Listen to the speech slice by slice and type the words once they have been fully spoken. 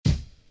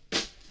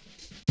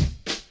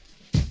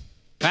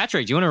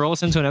Patrick, do you want to roll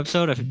us into an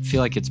episode? I feel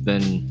like it's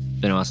been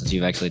a while since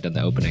you've actually done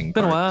the opening.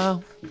 Been a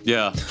while.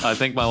 Yeah, I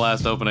think my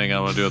last opening, I'm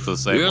going to do it the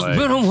same way. It's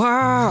been a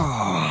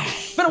while.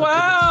 Been a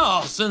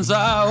while since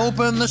I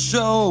opened the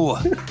show.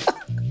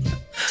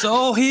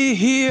 So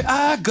here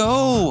I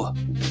go.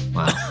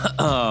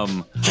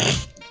 Wow.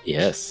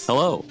 Yes.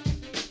 Hello.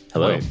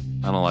 Wait,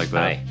 I don't like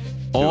that. Hi.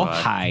 Oh,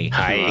 I? hi.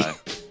 Hi.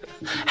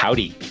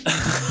 Howdy.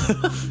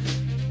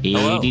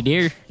 Hey,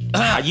 dear.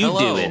 How you Hello.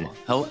 doing?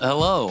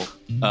 Hello.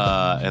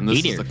 And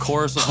this is the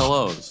chorus of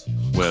hellos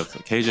with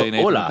KJ, Nathan,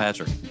 Hola. and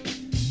Patrick.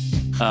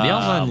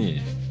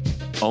 Bienvenue.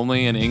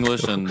 Only in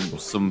English and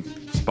some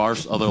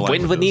sparse other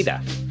languages.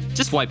 Bienvenida.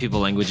 Just white people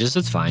languages.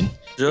 It's fine.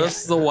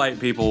 Just the white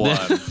people one.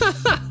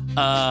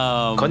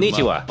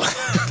 Konnichiwa.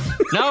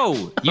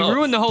 No, you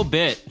ruined the whole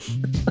bit.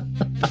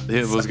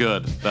 It was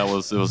good. It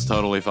was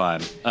totally fine.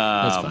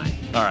 That's fine.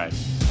 All right.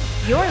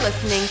 You're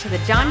listening to The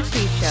John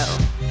Chi Show,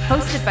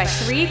 hosted by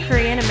three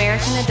Korean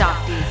American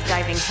adoptees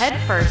diving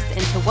headfirst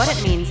into what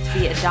it means to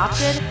be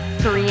adopted,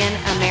 Korean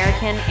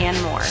American, and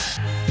more.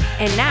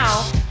 And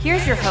now,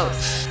 here's your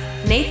hosts,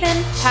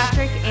 Nathan,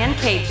 Patrick, and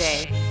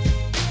KJ.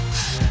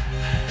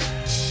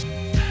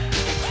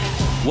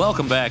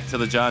 Welcome back to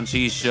the John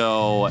Cheese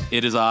Show.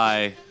 It is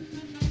I,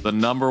 the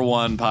number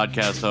one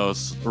podcast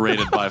host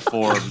rated by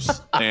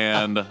Forbes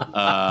and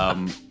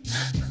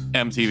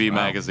MTV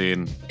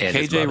Magazine. And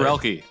his KJ mother.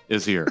 Relke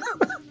is here.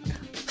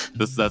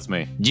 That's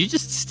me. Did you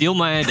just steal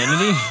my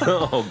identity?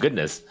 Oh,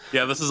 goodness.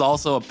 Yeah, this is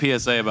also a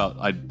PSA about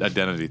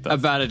identity theft.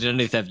 About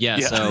identity theft, yeah.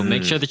 Yeah. So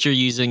make sure that you're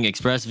using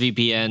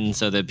ExpressVPN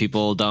so that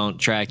people don't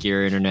track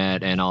your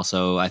internet. And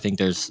also, I think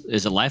is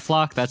it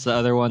LifeLock? That's the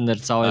other one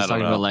that's always I don't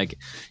talking know. about, like,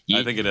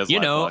 I think it is you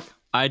know, LifeLock.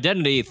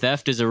 identity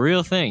theft is a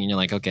real thing. And you're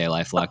like, okay,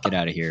 LifeLock, get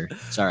out of here.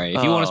 Sorry.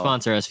 If you want to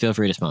sponsor us, feel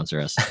free to sponsor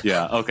us.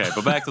 Yeah, okay,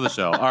 but back to the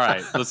show. All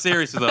right, but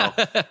seriously though,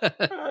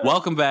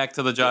 welcome back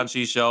to the John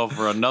Cheese Show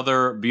for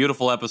another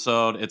beautiful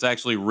episode. It's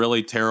actually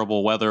really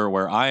terrible weather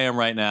where I am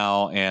right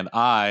now, and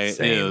I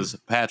Same. is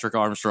Patrick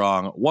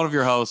Armstrong, one of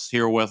your hosts,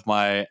 here with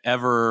my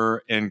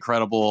ever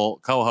incredible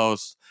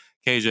co-hosts,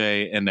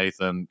 KJ and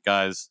Nathan.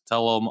 Guys,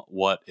 tell them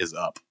what is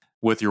up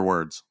with your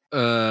words.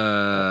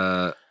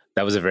 That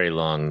was a very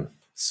long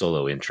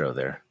solo intro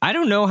there. I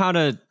don't know how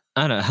to.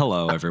 I don't know.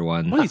 Hello,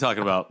 everyone. What are you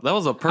talking about? That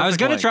was a perfect I was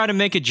going to length. try to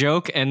make a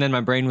joke, and then my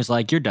brain was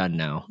like, you're done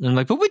now. And I'm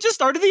like, but we just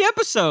started the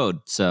episode.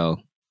 So,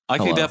 I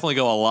hello. could definitely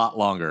go a lot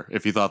longer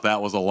if you thought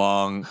that was a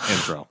long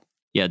intro.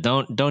 yeah,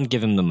 don't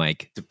give him the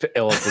mic.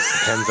 Well, it just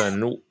depends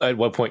on at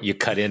what point you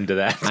cut into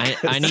that.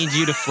 I need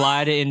you to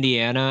fly to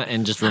Indiana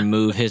and just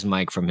remove his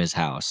mic from his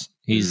house.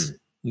 He's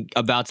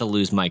about to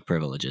lose mic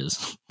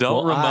privileges.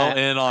 Don't Well, remote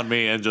in on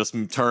me and just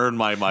turn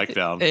my mic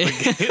down. My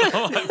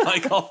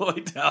mic all the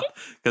way down.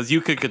 Because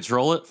you could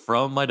control it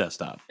from my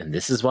desktop. And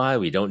this is why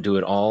we don't do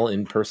it all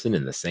in person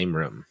in the same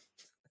room.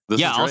 This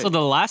Yeah, is great. also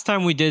the last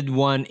time we did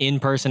one in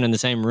person in the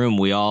same room,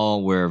 we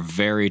all were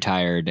very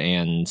tired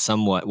and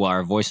somewhat, well,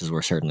 our voices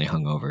were certainly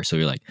hungover. So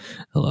we were like,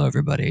 hello,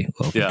 everybody.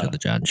 Welcome to the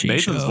John Chi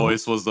Nathan's Show.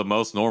 voice was the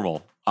most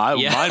normal.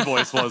 Yeah. My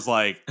voice was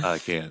like, I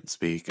can't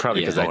speak.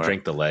 Probably because I anymore.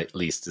 drank the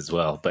least as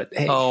well. But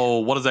hey, Oh,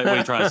 what is that? What are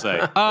you trying to say?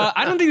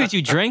 I don't think that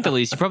you drank the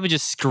least. You probably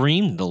just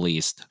screamed the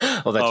least.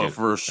 well, that Oh, too.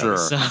 for sure.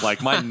 So-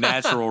 Like my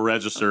natural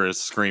register is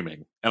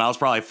screaming. And I was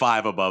probably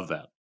 5 above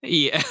that.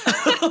 Yeah.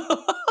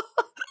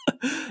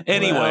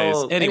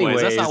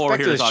 Anyways, that's not what we're back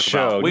here to to the talk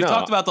show. about. We've No.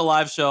 talked about the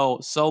live show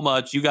so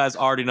much. You guys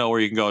already know where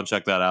you can go and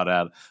check that out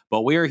at.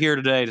 But we are here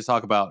today to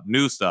talk about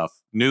new stuff,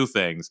 new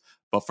things.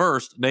 But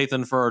first,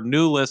 Nathan, for our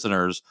new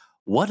listeners,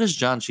 what does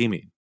John Chi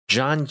mean?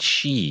 John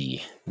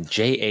Chi,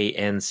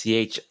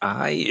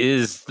 Janchi,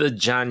 is the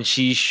John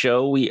Chi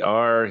Show. We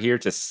are here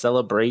to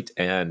celebrate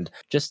and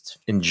just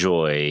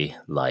enjoy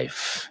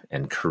life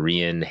and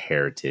Korean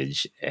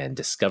heritage and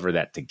discover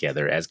that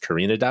together as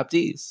Korean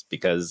adoptees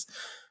because,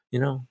 you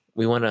know,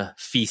 we want to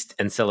feast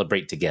and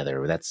celebrate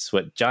together. That's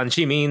what John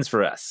Chi means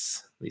for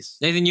us. At least,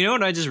 Nathan, you know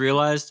what I just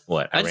realized?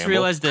 what? I just ramble?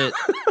 realized that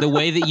the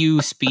way that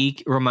you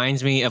speak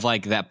reminds me of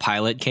like that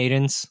pilot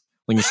cadence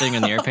when you're sitting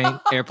on the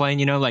airplane,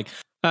 you know, like,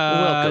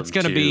 Welcome it's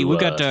going to to, be, we've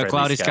got friendly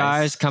cloudy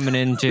skies skies. coming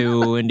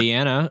into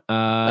Indiana.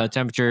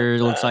 Temperature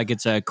looks like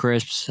it's a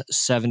crisp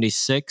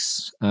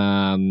 76.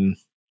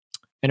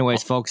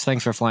 Anyways, folks,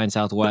 thanks for flying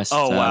Southwest.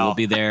 Oh, wow. We'll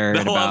be there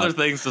in No about other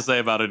things to say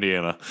about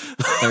Indiana.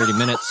 30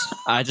 minutes.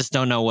 I just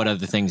don't know what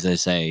other things they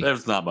say.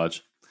 There's not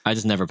much. I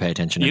just never pay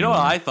attention. You know what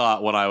anymore. I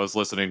thought when I was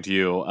listening to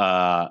you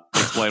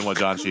explain what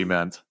John Chi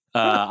meant?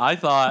 I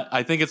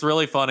think it's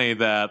really funny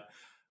that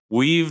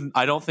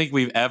I don't think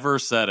we've ever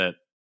said it,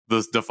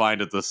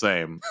 defined it the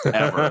same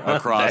ever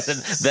across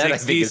That I think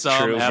 60 is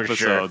some true for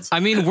sure. episodes. I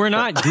mean, we're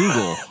not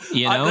Google,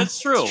 you know? That's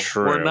true. It's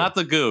true. We're not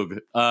the Goog.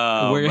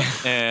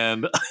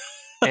 And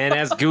And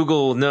as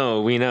Google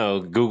we know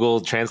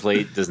Google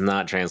Translate does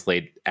not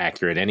translate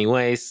accurate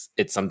anyways.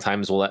 It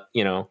sometimes will,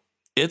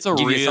 it's a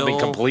give you something real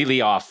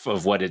completely off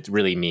of what it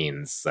really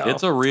means. So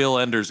it's a real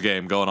Ender's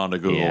game going on to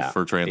Google Yeah.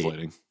 for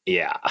translating.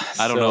 yeah.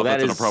 I don't So know if that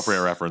that's an is-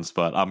 appropriate reference,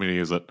 but I'm going to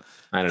use it.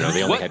 I don't know.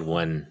 They only What? had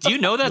one. Do you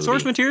know that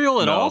source movie.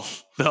 material at all?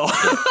 No.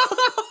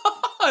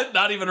 I've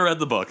not even read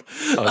the book.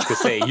 I was gonna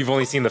say you've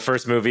only seen the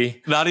first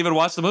movie. Not even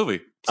watched the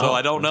movie, so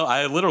I don't know.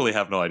 I literally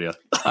have no idea.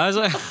 I was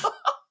like,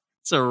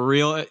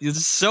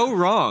 it's so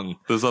wrong.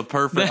 There's a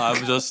perfect.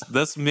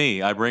 That's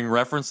me. I bring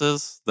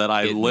references that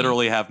I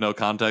literally have no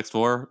context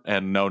for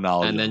and no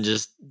knowledge, and then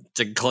just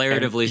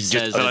declaratively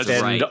says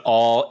it's right.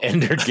 All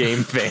Ender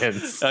Game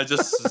fans. I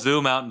just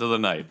zoom out into the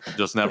night,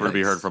 just never to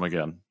be heard from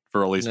again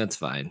for at least that's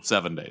fine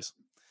 7 days.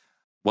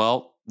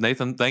 Well,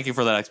 Nathan, thank you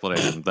for that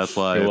explanation. That's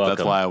why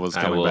I was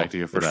coming back to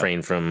you for that.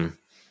 Refrain from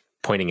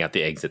pointing out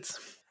the exits.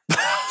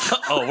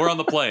 Oh, we're on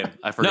the plane.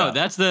 I forgot.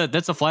 No, that's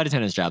the flight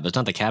attendant's job. That's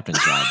not the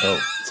captain's job. Oh,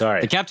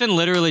 sorry. The captain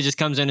literally just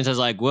comes in and says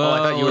like, "Well, I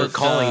thought you were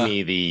calling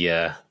me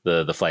the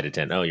flight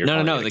attendant." Oh, you're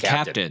no, the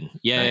captain.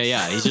 Yeah, nice.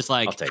 Yeah. He's just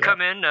like,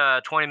 come in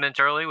 20 minutes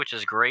early, which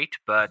is great,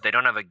 but they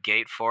don't have a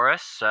gate for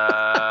us,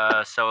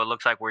 so it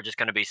looks like we're just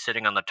going to be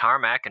sitting on the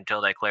tarmac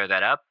until they clear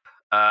that up.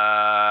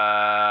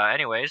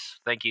 Anyways,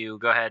 thank you.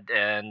 Go ahead,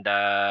 and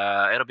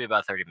it'll be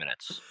about 30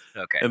 minutes.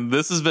 Okay. And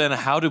this has been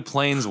How Do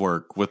Planes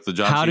Work with the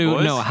John Chi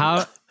Boys?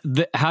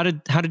 How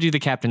to do the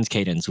captain's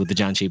cadence with the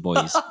John Chi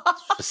Boys.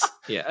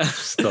 Yeah.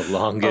 It's the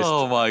longest.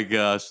 Oh my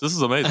gosh. This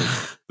is amazing.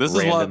 This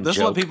is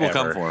what people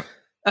come for.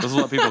 This is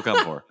what people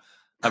come for.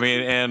 I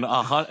mean,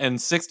 in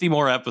 60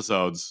 more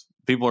episodes,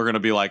 people are going to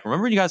be like,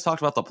 remember when you guys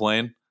talked about the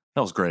plane?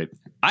 That was great.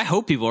 I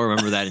hope people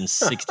remember that in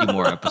 60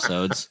 more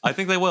episodes. I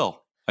think they will.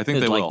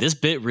 They will. This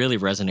bit really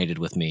resonated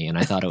with me, and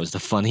I thought it was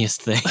the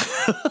funniest thing.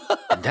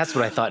 And that's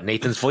what I thought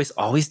Nathan's voice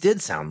always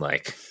did sound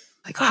like.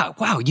 Like,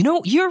 wow,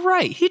 you're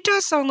right. He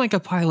does sound like a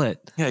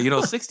pilot.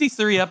 Yeah,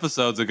 63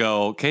 episodes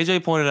ago,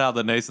 KJ pointed out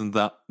that Nathan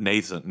sounded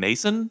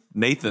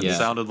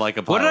like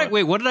a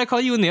pilot. What did I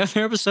call you in the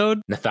other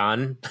episode?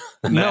 Nathan?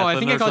 No, I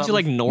think I called you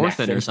like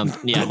Northen or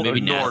something. Yeah, maybe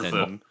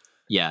Nathan.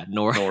 Yeah,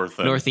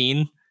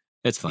 Northine.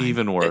 It's fine.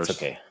 Even worse. It's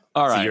okay.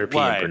 All right. It's a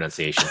European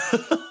pronunciation.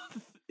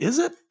 Is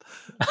it?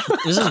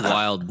 This is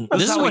wild.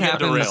 This is what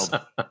happens. Derailed.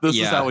 This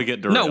is how we get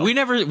derailed. No,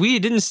 we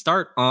didn't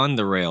start on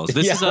the rails.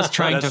 This is us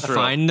trying to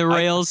find the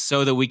rails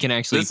so that we can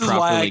actually properly get started. This is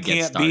why I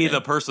can't be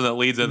the person that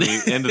leads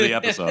into the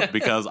episode,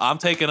 because I'm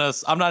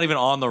not even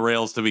on the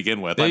rails to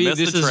begin with. I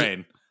missed the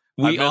train.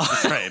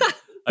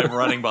 I'm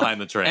running behind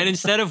the train. And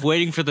instead of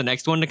waiting for the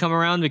next one to come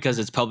around because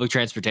it's public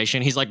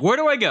transportation, he's like, where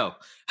do I go?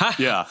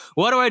 Yeah.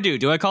 What do I do?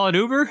 Do I call an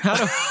Uber?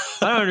 I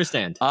don't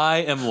understand. I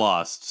am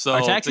lost. So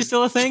are taxis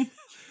still a thing?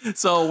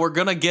 So we're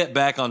going to get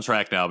back on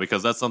track now,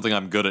 because that's something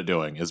I'm good at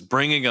doing, is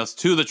bringing us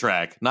to the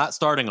track, not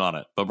starting on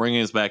it, but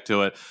bringing us back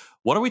to it.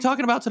 What are we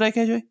talking about today,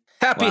 KJ?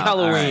 Happy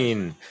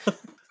Halloween.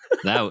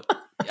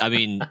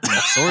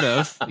 Sort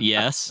of,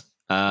 yes.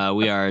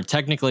 We are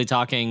technically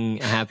talking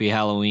Happy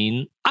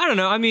Halloween. I don't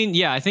know. I mean,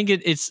 yeah, I think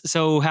it's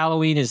so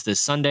Halloween is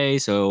this Sunday.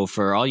 So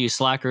for all you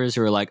slackers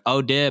who are like,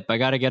 oh, dip, I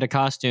got to get a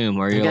costume.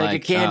 Or you're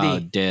like, oh,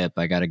 dip,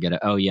 I got to get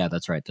oh, yeah,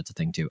 that's right. That's a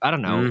thing too. I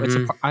don't know.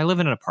 Mm-hmm. I live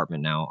in an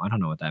apartment now. I don't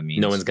know what that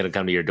means. No one's going to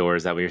come to your door.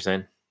 Is that what you're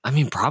saying? I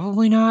mean,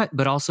 probably not.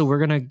 But also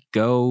we're going to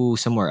go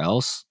somewhere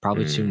else,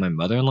 probably to my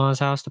mother-in-law's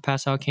house to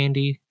pass out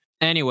candy.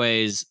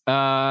 Anyways,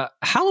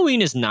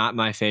 Halloween is not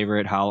my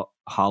favorite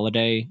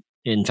holiday.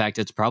 In fact,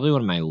 it's probably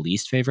one of my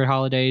least favorite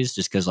holidays,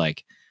 just because,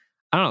 like,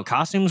 I don't know,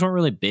 costumes weren't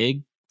really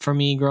big for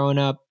me growing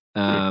up.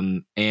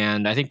 And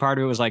I think part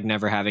of it was like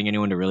never having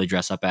anyone to really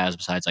dress up as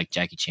besides like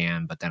Jackie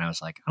Chan. But then I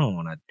was like,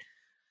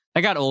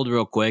 I got old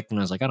real quick and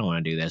I was like, I don't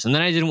want to do this. And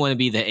then I didn't want to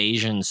be the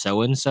Asian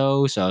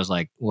so-and-so. So I was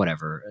like,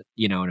 whatever,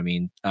 you know what I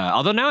mean?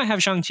 Although now I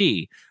have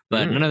Shang-Chi,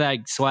 but none of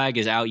that swag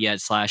is out yet,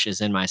 /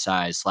 is in my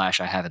size, / I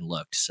haven't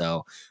looked.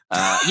 So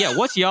yeah,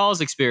 what's y'all's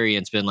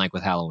experience been like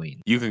with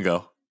Halloween? You can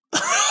go.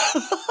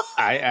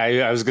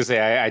 I was going to say,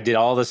 I did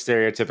all the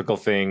stereotypical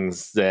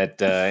things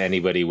that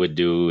anybody would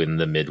do in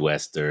the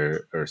Midwest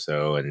or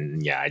so.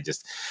 And yeah,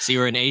 So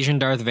you're an Asian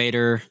Darth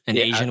Vader, an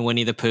Asian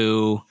Winnie the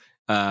Pooh,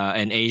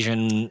 an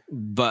Asian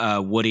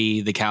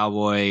Woody the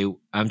Cowboy.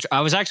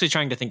 I was actually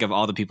trying to think of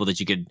all the people that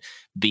you could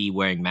be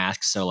wearing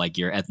masks. So like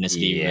your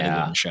ethnicity really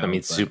wouldn't show. I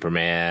mean,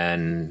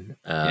 Superman.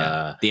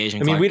 The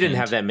Asian we didn't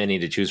have that many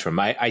to choose from.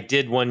 I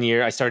did one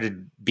year. I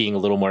started being a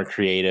little more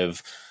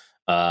creative.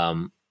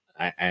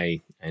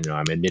 I know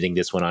I'm admitting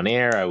this one on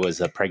air. I was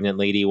a pregnant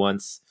lady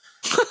once.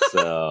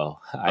 So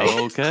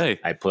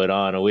I put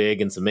on a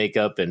wig and some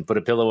makeup and put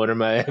a pillow under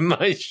my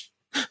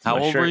How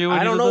old were you?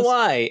 I don't know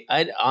why.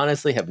 I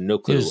honestly have no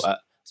clue.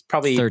 It's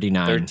probably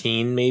 39.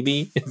 13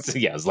 maybe.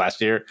 Yeah, it was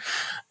last year.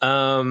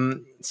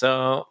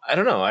 So I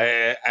don't know.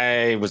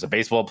 I was a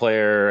baseball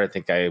player. I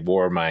think I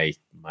wore my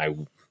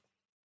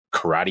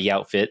karate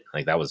outfit.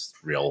 Like that was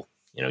real,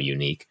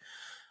 unique.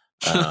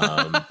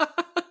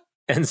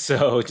 And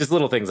so just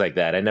little things like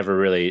that. I never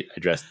really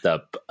dressed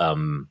up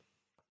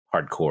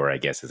hardcore, I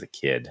guess, as a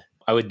kid.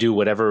 I would do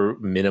whatever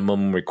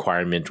minimum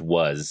requirement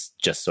was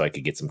just so I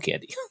could get some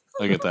candy.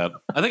 I get that.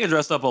 I think I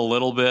dressed up a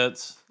little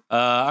bit.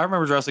 I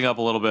remember dressing up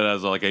a little bit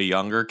as like a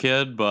younger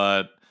kid,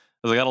 but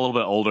as I got a little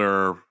bit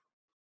older,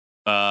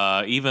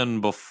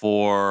 even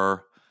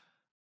before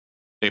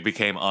it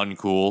became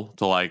uncool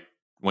to like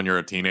when you're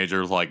a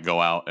teenager, like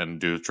go out and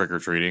do trick or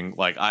treating.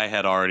 Like I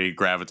had already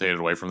gravitated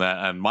away from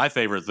that, and my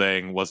favorite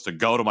thing was to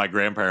go to my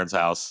grandparents'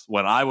 house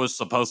when I was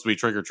supposed to be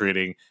trick or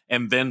treating,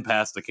 and then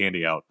pass the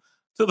candy out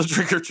to the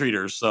trick or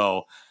treaters.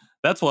 So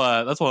that's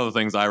one of the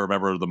things I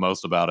remember the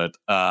most about it.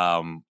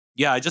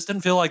 Yeah, I just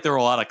didn't feel like there were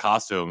a lot of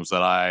costumes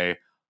that I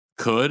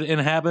could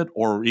inhabit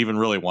or even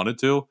really wanted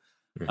to.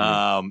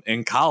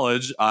 In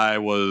college, I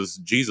was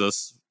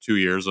Jesus 2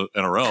 years in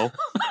a row,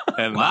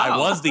 and Wow. I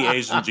was the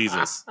Asian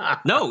Jesus.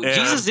 No, And-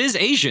 Jesus is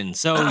Asian,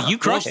 so you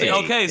crushed it.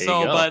 Okay, there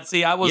so you go. but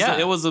see, I was Yeah.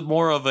 it was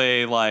more of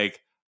a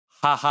like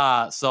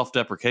haha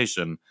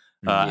self-deprecation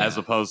as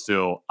opposed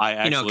to I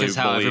actually Because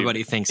how believe-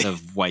 everybody thinks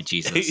of white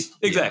Jesus.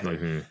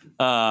 Exactly.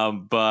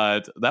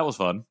 But that was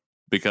fun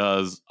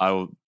because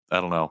I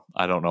don't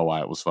know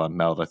why it was fun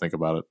now that I think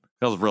about it.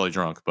 I was really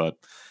drunk, but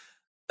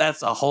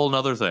that's a whole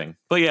nother thing.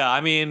 But yeah,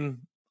 I mean,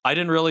 I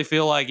didn't really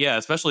feel like,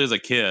 especially as a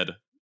kid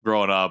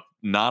growing up,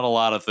 not a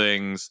lot of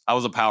things. I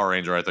was a Power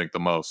Ranger, I think, the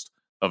most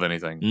of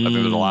anything. I think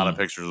there's a lot of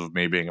pictures of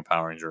me being a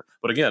Power Ranger.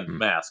 But again,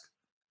 mask.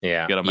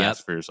 Yeah. Get a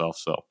mask for yourself.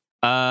 So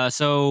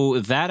So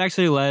that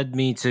actually led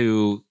me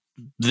to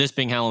this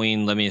being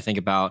Halloween, led me to think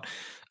about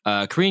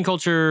Korean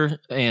culture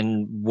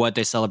and what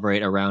they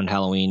celebrate around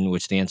Halloween,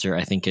 which the answer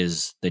I think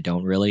is they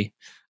don't really.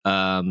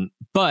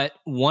 But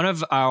one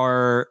of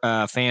our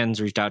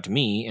fans reached out to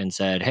me and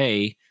said,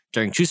 hey,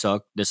 during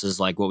Chuseok, this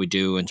is like what we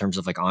do in terms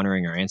of like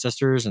honoring our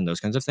ancestors and those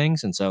kinds of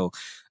things. And so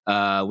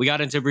we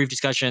got into a brief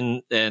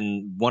discussion,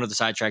 and one of the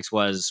sidetracks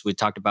was we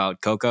talked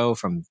about Coco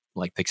from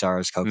like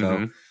Pixar's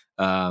Coco.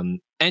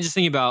 And just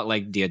thinking about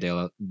like Dia de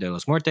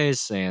los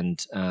Muertes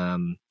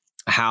and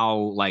how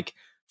like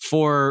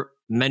for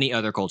many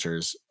other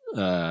cultures,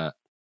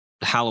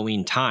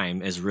 Halloween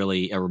time is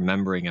really a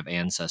remembering of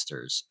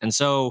ancestors. And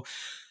so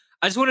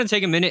I just wanted to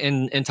take a minute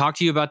and talk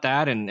to you about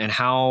that and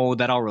how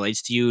that all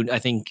relates to you. I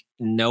think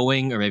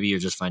knowing, or maybe you're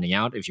just finding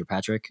out if you're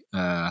Patrick,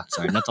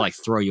 sorry, not to like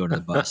throw you under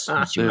the bus,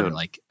 but you were Dude.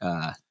 like,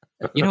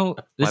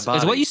 this is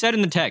body. what you said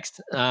in the text.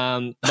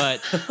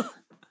 But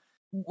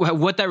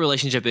what that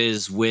relationship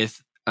is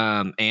with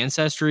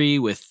ancestry,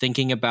 with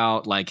thinking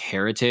about like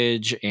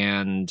heritage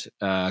and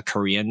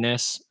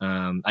Koreanness.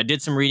 I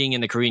did some reading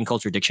in the Korean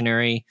Culture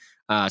Dictionary,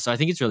 so I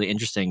think it's really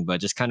interesting. But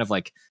just kind of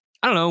like,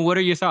 I don't know, what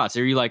are your thoughts?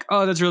 Are you like,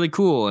 oh, that's really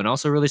cool, and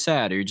also really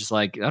sad? Or you're just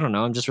like, I don't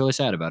know, I'm just really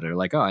sad about it. Or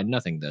like, oh, I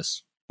nothing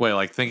this. wait,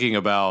 like thinking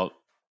about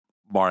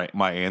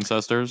my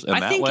ancestors in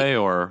I that think- way,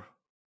 or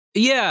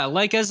Yeah,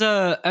 like as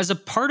a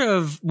part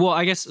of, well,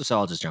 I guess so.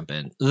 I'll just jump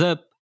in.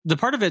 The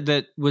part of it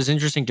that was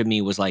interesting to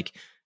me was like,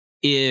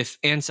 if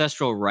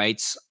ancestral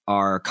rites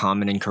are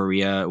common in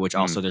Korea, which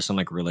also there's some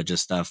like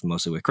religious stuff,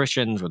 mostly with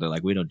Christians, where they're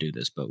like, we don't do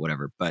this, but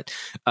whatever. But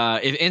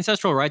if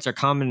ancestral rites are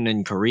common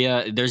in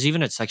Korea, there's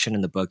even a section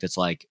in the book that's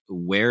like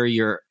where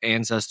your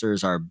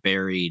ancestors are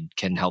buried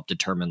can help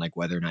determine like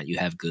whether or not you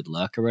have good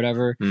luck or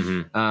whatever.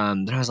 Then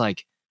I was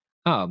like,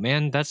 oh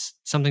man, that's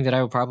something that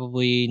I would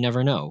probably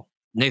never know.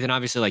 Nathan,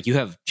 obviously, like you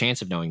have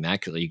chance of knowing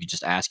that because you could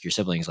just ask your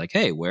siblings, like,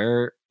 "Hey,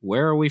 where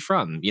are we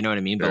from?" You know what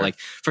I mean? Sure. But like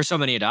for so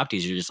many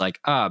adoptees, you're just like,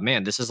 "Oh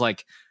man, this is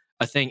like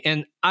a thing."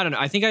 And I don't know.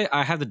 I think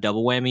I have the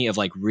double whammy of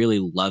like really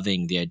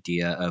loving the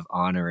idea of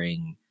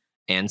honoring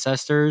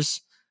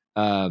ancestors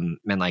and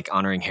like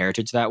honoring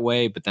heritage that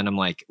way. But then I'm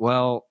like,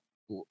 well,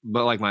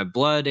 but like my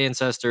blood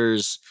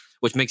ancestors,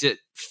 which makes it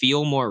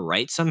feel more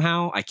right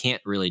somehow, I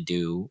can't really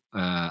do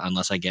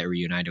unless I get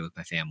reunited with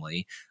my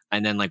family.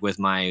 And then like with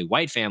my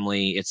white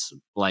family, it's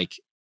like,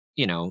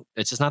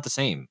 it's just not the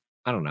same.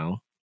 I don't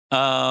know.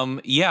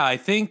 Yeah, I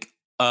think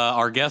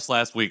our guest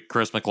last week,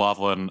 Chris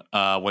McLaughlin,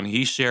 when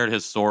he shared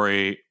his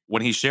story,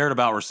 when he shared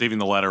about receiving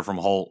the letter from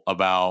Holt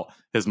about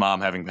his mom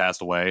having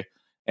passed away,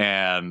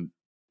 and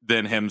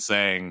then him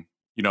saying,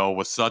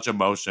 with such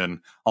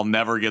emotion, I'll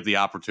never get the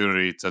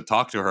opportunity to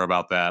talk to her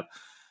about that.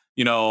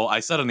 I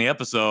said in the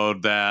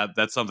episode that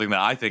that's something that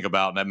I think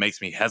about and that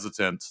makes me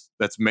hesitant.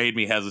 That's made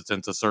me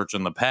hesitant to search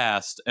in the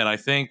past. And I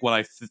think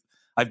when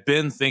I've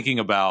been thinking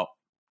about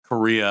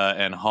Korea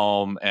and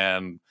home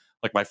and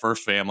like my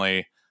first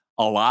family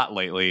a lot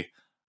lately,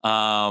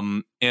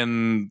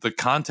 in the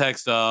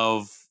context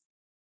of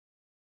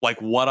like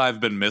what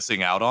I've been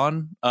missing out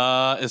on,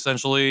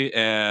 essentially,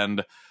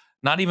 and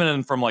not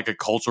even from like a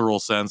cultural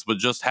sense, but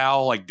just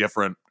how like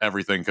different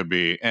everything could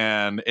be.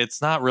 And it's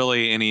not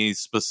really any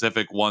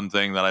specific one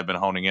thing that I've been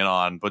honing in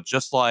on, but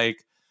just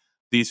like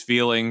these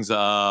feelings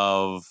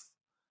of,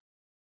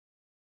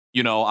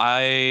 will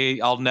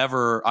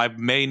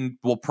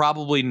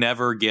probably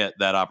never get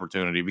that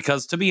opportunity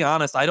because to be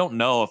honest, I don't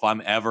know if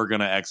I'm ever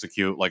going to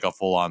execute like a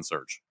full on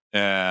search,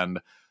 and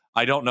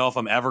I don't know if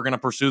I'm ever going to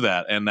pursue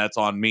that. And that's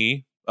on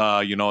me,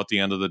 at the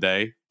end of the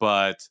day.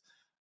 But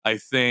I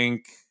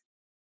think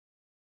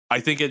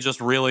it just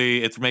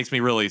really, it makes me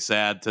really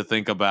sad to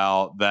think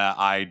about that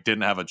I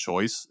didn't have a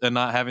choice in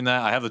not having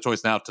that. I have the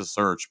choice now to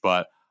search,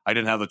 but I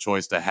didn't have the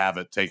choice to have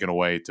it taken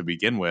away to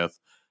begin with.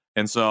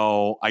 And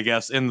so I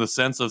guess in the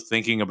sense of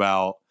thinking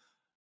about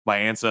my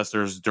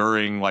ancestors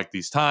during like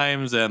these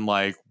times and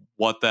like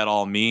what that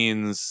all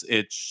means,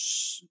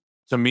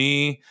 to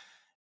me,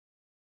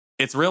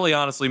 it's really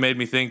honestly made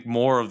me think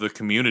more of the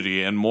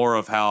community and more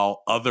of how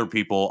other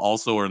people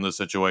also are in this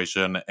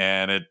situation.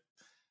 And it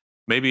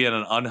maybe in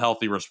an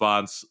unhealthy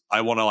response,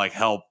 I want to like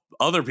help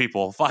other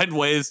people find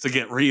ways to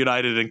get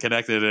reunited and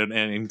connected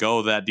and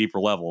go that deeper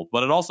level.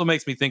 But it also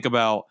makes me think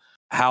about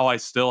how I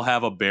still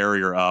have a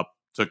barrier up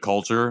to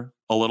culture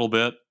a little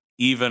bit,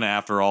 even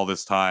after all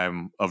this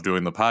time of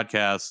doing the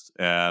podcast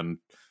and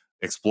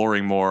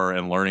exploring more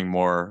and learning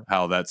more,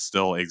 how that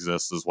still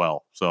exists as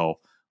well. So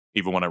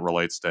even when it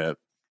relates to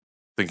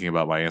thinking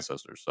about my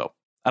ancestors. So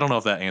I don't know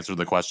if that answered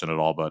the question at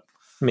all, but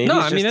maybe No,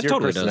 it's I just mean, it your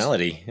totally does.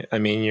 personality. I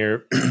mean,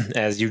 you're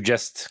as you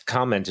just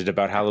commented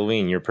about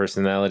Halloween, your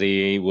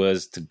personality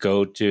was to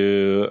go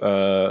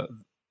to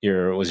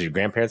your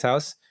grandparents'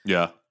 house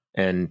yeah.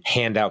 and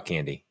hand out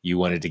candy. You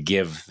wanted to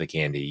give the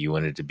candy. You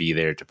wanted to be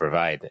there to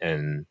provide.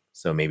 And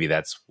so maybe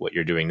that's what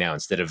you're doing now.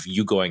 Instead of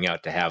you going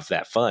out to have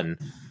that fun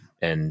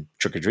and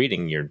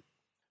trick-or-treating, you're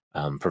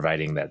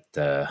providing that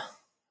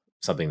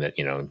something that,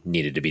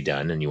 needed to be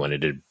done, and you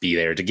wanted to be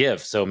there to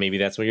give. So maybe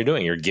that's what you're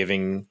doing. You're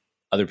giving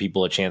other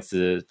people a chance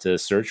to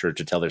search or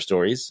to tell their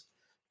stories,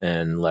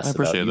 and less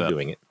about you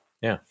doing it.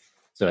 Yeah.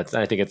 So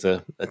I think it's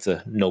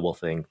a noble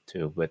thing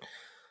too. But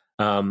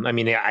I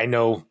mean, I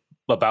know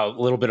a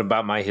little bit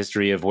about my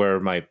history of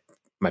where my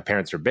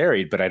parents are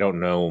buried, but I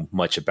don't know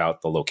much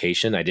about the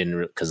location. I didn't,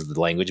 because of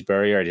the language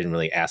barrier, I didn't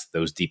really ask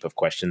those deep of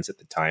questions at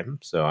the time.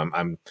 So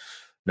I'm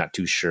not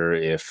too sure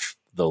if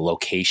the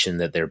location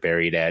that they're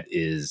buried at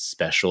is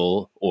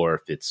special or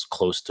if it's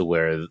close to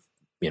where,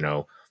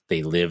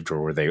 they lived,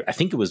 or I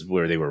think it was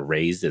where they were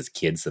raised as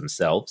kids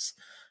themselves.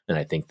 And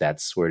I think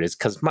that's where it is.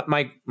 Cause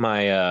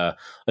my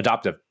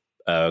adoptive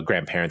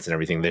grandparents and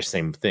everything, they're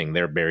same thing.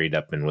 They're buried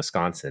up in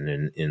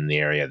Wisconsin in the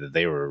area that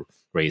they were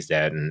raised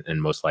at.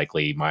 And most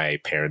likely my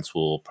parents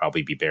will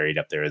probably be buried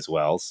up there as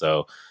well.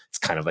 So it's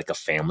kind of like a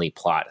family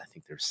plot. I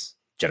think there's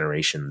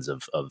generations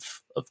of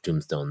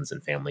tombstones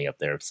and family up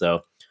there.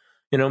 So,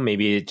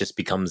 maybe it just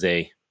becomes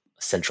a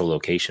central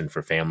location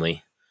for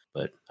family.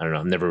 But I don't know.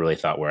 I've never really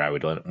thought where I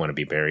would want to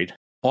be buried.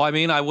 Well, I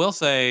mean, I will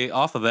say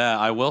off of that,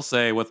 I will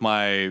say with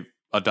my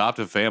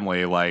adoptive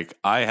family, like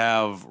I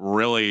have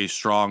really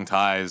strong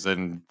ties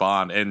and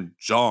bond and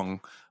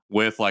jung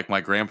with like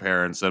my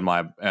grandparents and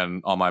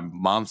on my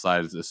mom's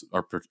side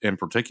in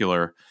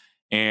particular.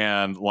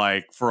 And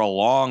like for a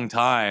long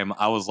time,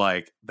 I was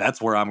like, that's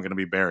where I'm going to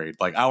be buried.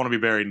 Like I want to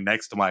be buried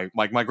next to my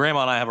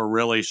grandma, and I have a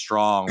really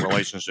strong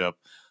relationship,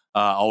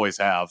 always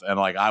have. And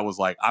like, I was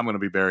like, I'm going to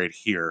be buried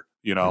here,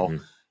 Mm-hmm.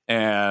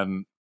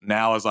 And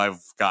now as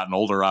I've gotten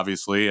older,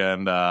 obviously,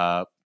 and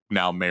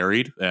now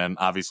married and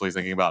obviously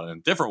thinking about it in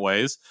different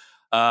ways,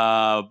 it's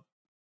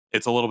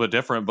a little bit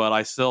different, but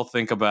I still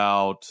think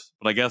about,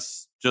 but I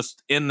guess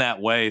just in that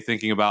way,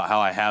 thinking about how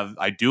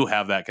I do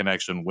have that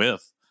connection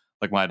with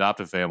like my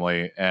adoptive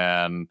family.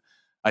 And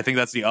I think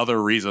that's the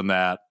other reason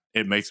that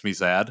it makes me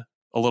sad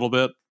a little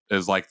bit,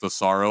 is like the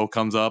sorrow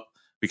comes up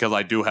because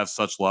I do have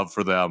such love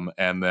for them.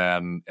 And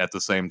then at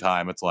the same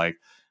time, it's like,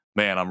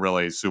 man, I'm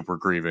really super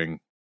grieving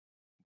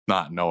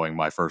not knowing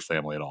my first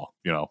family at all,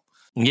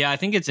 Yeah, I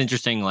think it's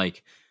interesting.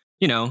 Like,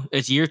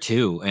 it's year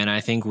 2, and I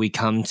think we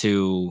come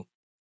to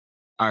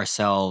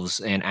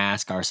ourselves and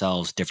ask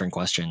ourselves different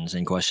questions,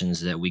 and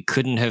questions that we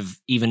couldn't have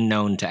even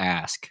known to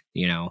ask.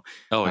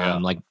 Oh yeah.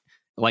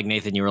 Like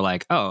Nathan, you were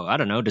like, oh, I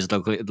don't know, does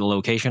the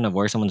location of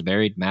where someone's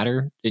buried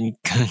matter in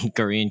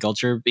Korean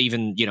culture?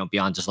 Even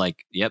beyond just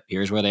like, yep,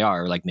 here's where they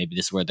are. Or like maybe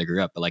this is where they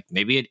grew up, but like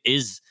maybe it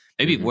is.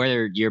 Maybe Mm-hmm.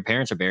 where your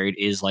parents are buried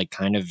is like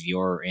kind of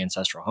your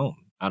ancestral home.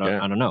 I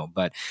don't know,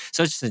 but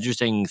so it's just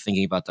interesting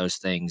thinking about those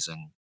things, and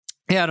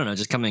yeah, I don't know,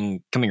 just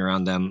coming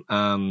around them.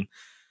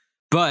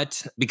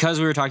 But because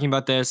we were talking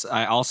about this,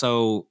 I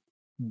also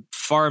not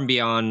far and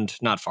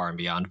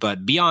beyond,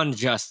 but beyond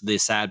just the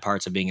sad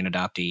parts of being an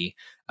adoptee,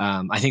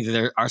 I think that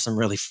there are some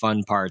really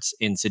fun parts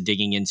into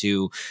digging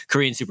into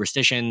Korean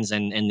superstitions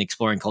and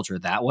exploring culture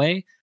that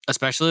way,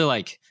 especially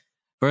like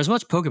for as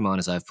much Pokemon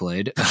as I've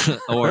played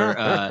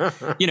or,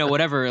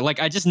 whatever. Like,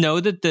 I just know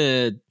that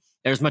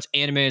there's much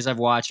anime as I've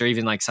watched, or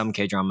even like some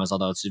K-dramas,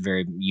 although it's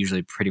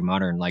usually pretty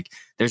modern. Like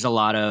there's a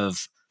lot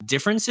of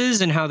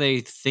differences in how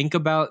they think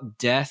about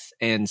death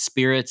and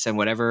spirits and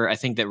whatever. I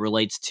think that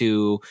relates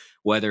to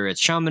whether it's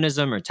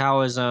shamanism or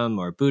Taoism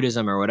or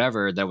Buddhism or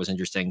whatever. That was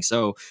interesting.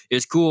 So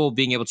it's cool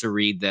being able to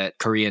read that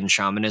Korean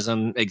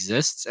shamanism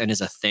exists and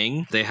is a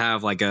thing. They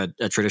have like a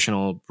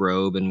traditional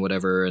robe and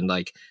whatever, and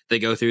like they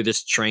go through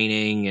this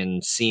training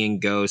and seeing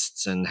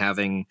ghosts and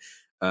having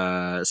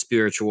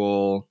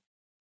spiritual,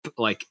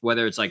 like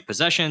whether it's like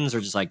possessions or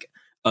just like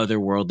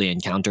otherworldly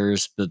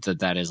encounters, but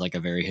that is like a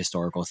very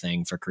historical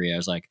thing for Korea. I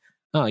was like,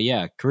 oh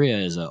yeah, Korea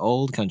is an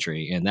old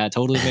country, and that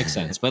totally makes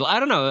sense. But I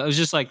don't know, it was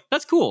just like,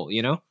 that's cool,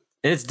 And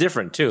it's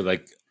different too.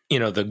 Like,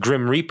 the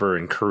Grim Reaper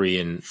in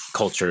Korean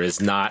culture is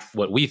not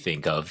what we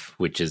think of,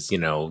 which is,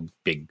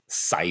 big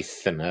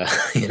scythe and a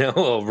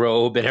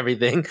robe and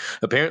everything.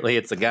 Apparently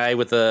it's a guy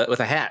with a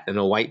hat and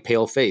a white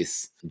pale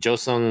face.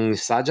 Josung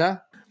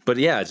Saja. But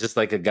yeah, it's just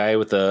like a guy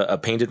with a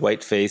painted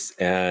white face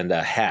and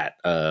a hat.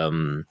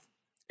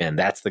 and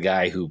that's the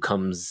guy who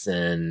comes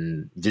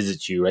and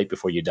visits you right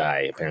before you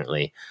die,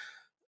 apparently.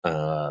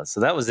 So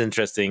that was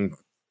interesting,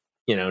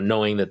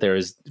 knowing that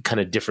there's kind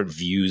of different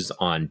views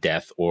on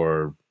death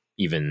or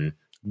even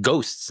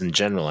ghosts in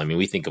general. I mean,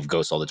 we think of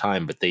ghosts all the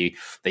time, but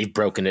they've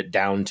broken it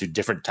down to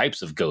different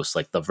types of ghosts,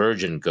 like the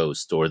virgin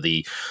ghost or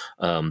the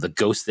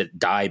ghosts that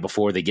die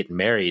before they get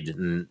married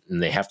and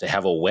they have to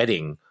have a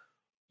wedding,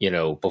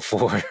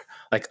 before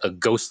like a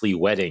ghostly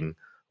wedding,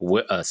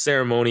 a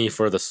ceremony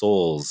for the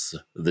souls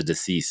of the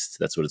deceased.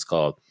 That's what it's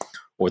called.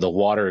 Or the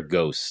water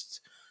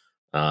ghost.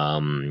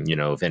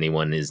 If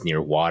anyone is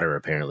near water,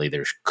 apparently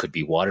there could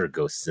be water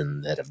ghosts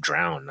that have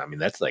drowned. I mean,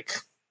 that's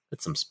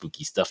some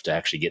spooky stuff to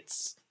actually get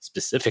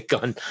specific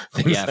on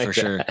things. Yeah, for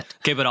sure.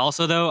 Okay, but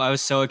also though, I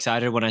was so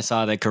excited when I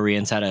saw that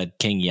Koreans had a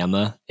King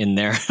Yema in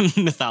their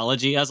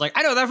mythology. I was like,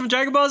 I know that from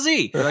Dragon Ball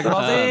Z. Dragon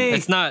Ball Z.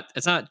 It's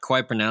not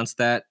quite pronounced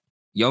that.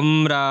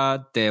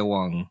 Yomra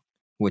Dewang,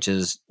 which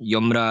is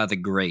Yomra the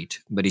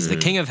Great, but he's the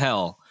king of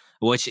hell,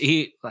 which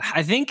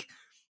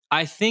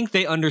I think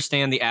they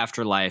understand the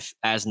afterlife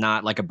as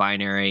not like a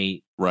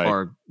binary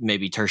or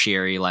maybe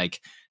tertiary, like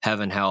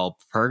heaven, hell,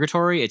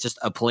 purgatory. It's just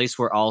a place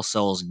where all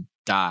souls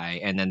die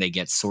and then they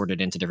get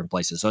sorted into different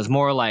places. So it's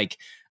more like,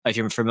 if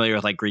you're familiar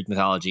with like Greek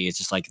mythology, it's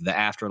just like the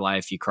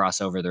afterlife. You cross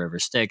over the river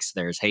Styx,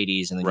 there's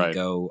Hades, and then you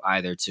go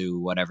either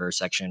to whatever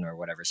section or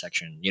whatever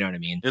section. You know what I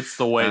mean? It's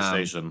the way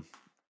station.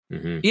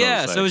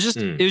 Yeah, so it was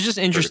just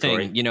interesting,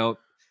 Purgatory.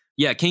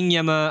 Yeah, King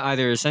Yema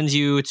either sends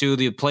you to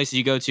the places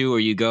you go to, or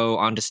you go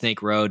onto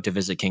Snake Road to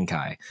visit King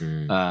Kai.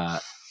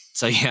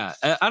 So yeah,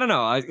 I don't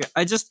know.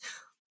 I just,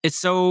 it's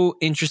so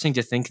interesting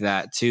to think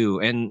that too,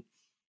 and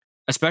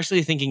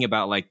especially thinking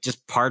about like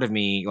just part of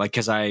me, like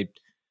because I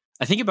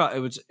think about, it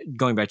was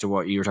going back to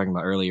what you were talking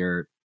about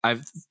earlier.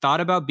 I've thought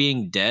about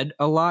being dead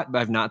a lot,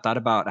 but I've not thought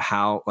about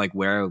how, like,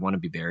 where I would want to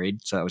be buried.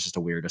 So that was just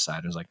a weird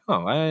aside. I was like,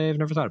 oh, I've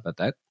never thought about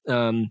that.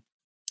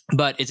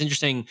 But it's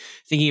interesting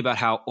thinking about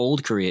how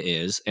old Korea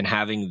is and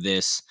having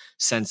this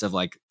sense of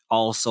like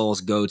all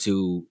souls go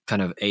to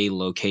kind of a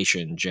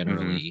location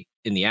generally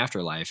in the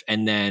afterlife.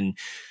 And then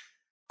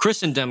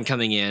Christendom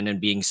coming in and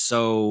being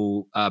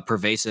so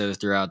pervasive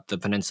throughout the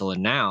peninsula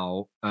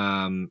now,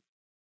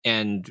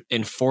 and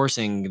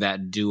enforcing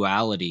that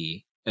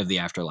duality of the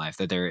afterlife,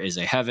 that there is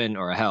a heaven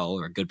or a hell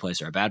or a good place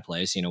or a bad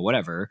place,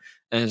 whatever.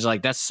 And it's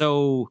like, that's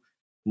so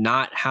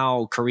not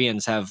how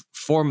Koreans have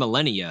for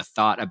millennia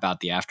thought about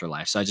the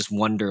afterlife. So I just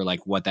wonder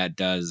like what that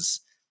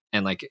does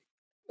and like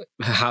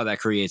how that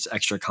creates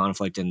extra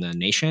conflict in the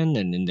nation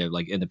and in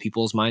the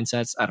people's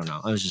mindsets. I don't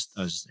know. I was just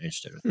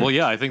interested. Well,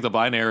 yeah, I think the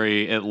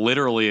binary, it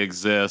literally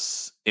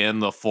exists in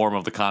the form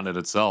of the continent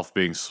itself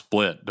being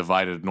split,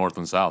 divided north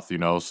and south,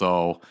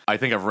 So I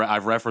think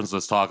I've referenced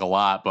this talk a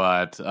lot,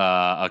 but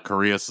a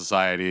Korea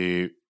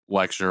Society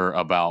lecture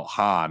about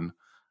Han,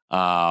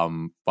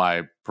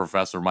 by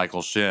Professor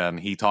Michael Shin,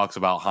 he talks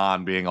about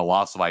Han being a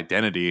loss of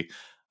identity,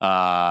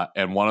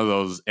 and one of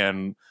those,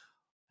 and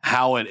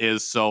how it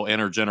is so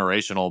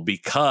intergenerational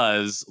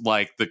because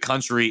like the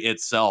country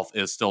itself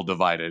is still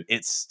divided.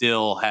 It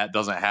still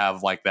doesn't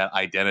have like that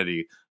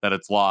identity that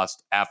it's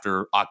lost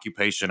after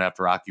occupation,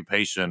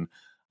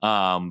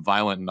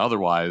 violent and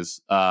otherwise.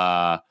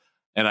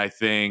 And I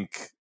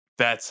think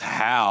that's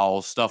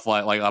how stuff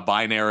like a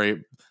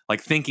binary,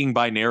 like thinking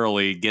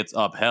binarily gets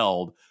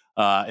upheld.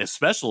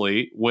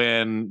 Especially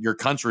when your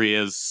country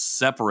is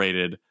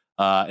separated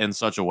in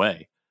such a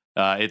way.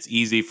 It's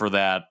easy for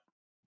that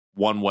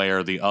one way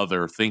or the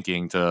other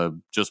thinking to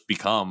just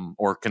become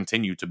or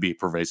continue to be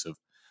pervasive.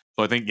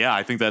 So I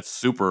think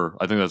that's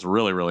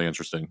really, really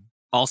interesting.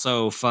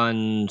 Also,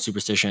 fun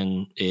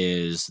superstition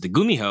is the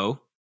gumiho.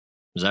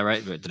 Is that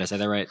right? Did I say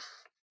that right?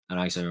 I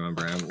don't actually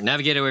remember. I'm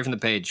navigating away from the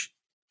page.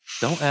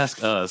 Don't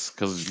ask us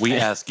because we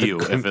ask you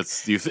if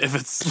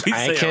it's.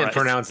 I can't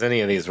pronounce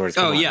any of these words.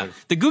 Come on.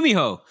 The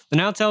gumiho, the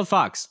nine-tailed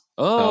fox.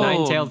 Oh,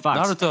 nine-tailed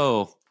fox.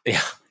 Naruto. Yeah,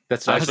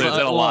 that's actually it's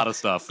in a lot of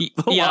stuff.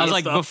 I was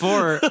like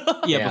before.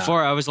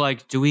 Before I was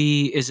like,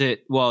 is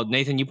it? Well,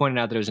 Nathan, you pointed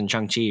out that it was in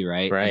Chang-Chi,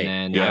 right? Right.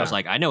 And then I was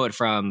like, I know it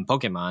from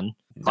Pokemon,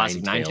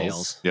 classic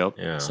Ninetales. Yep.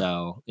 Yeah.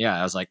 So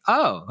I was like,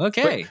 oh,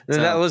 okay. So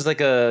that was like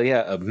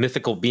a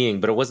mythical being,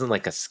 but it wasn't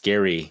like a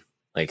scary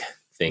like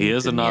thing. He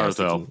is a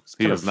Naruto.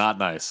 He is not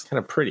nice. Kind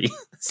of pretty.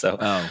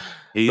 So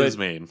he is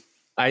mean.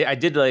 I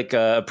did like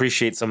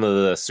appreciate some of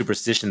the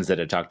superstitions that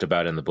it talked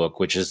about in the book,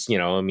 which is,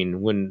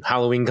 when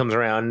Halloween comes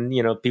around,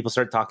 people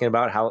start talking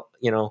about how,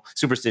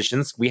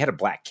 superstitions. We had a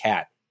black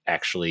cat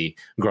actually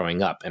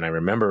growing up. And I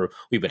remember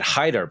we would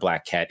hide our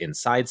black cat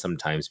inside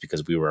sometimes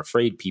because we were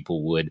afraid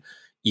people would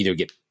either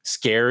get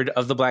scared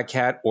of the black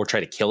cat or try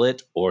to kill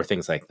it or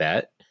things like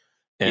that.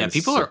 And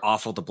people are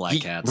awful to black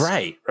cats.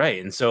 Right.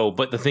 And so,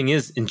 but the thing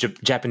is, in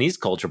Japanese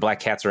culture, black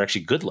cats are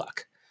actually good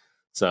luck.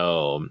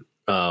 So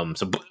who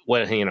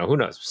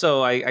knows?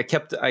 So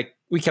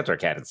we kept our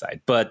cat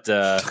inside, but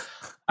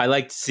I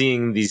liked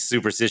seeing these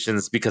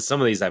superstitions because some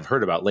of these I've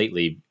heard about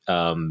lately.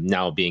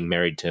 Now being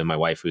married to my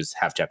wife, who's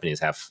half Japanese,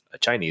 half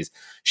Chinese,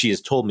 she has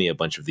told me a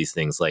bunch of these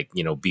things, like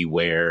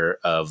beware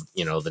of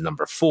the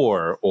number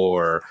 4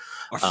 or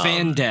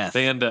fan death.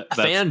 Fan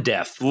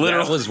death.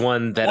 Literally, that was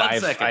one that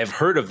I've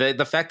heard of.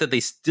 The fact that they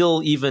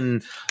still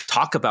even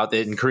talk about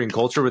it in Korean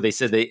culture, where they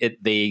said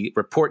they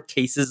report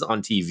cases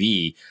on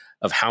TV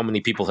of how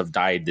many people have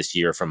died this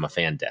year from a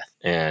fan death.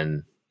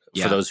 And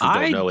for those who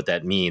don't know what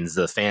that means,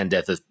 the fan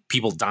death is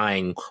people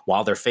dying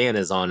while their fan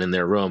is on in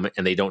their room,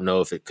 and they don't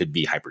know if it could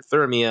be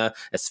hyperthermia,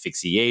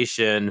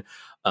 asphyxiation,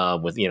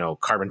 with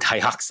carbon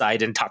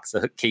dioxide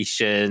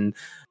intoxication.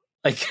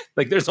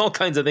 Like there's all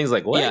kinds of things.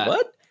 Like what? Yeah.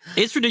 What?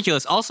 It's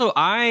ridiculous. Also,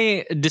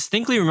 I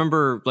distinctly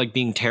remember like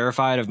being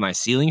terrified of my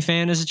ceiling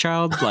fan as a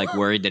child, like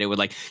worried that it would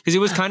because it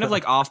was kind of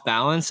like off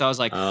balance. So I was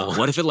like,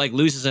 what if it like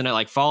loses and it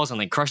like falls and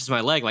like crushes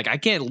my leg? Like I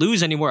can't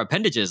lose any more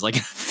appendages. Like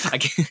I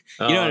can't,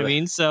 you know what I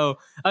mean? So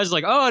I was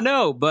like, oh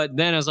no. But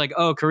then I was like,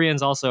 oh,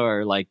 Koreans also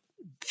are like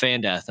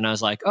fan death. And I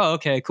was like, oh,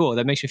 okay, cool.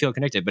 That makes me feel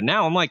connected. But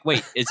now I'm like,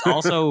 wait, it's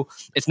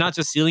not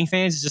just ceiling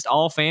fans. It's just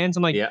all fans.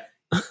 I'm like, yeah.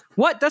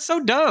 What? That's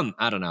so dumb.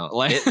 I don't know.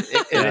 Like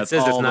it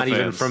says it's not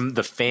even from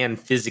the fan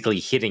physically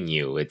hitting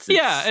you. It's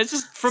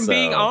just from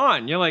being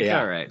on. You're like,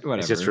 all right, whatever.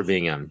 It's just for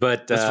being on.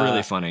 But it's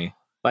really funny.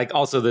 Like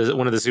also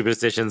one of the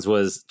superstitions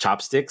was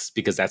chopsticks,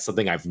 because that's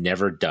something I've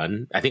never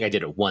done. I think I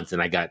did it once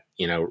and I got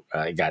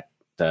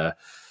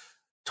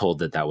told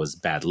that was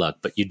bad luck.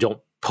 But you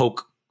don't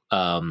poke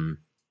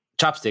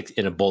chopsticks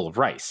in a bowl of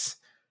rice.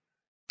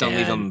 Don't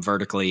leave them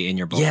vertically in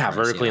your bowl. Yeah,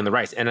 vertically in the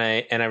rice. And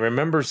I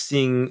remember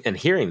seeing and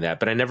hearing that,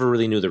 but I never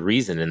really knew the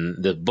reason.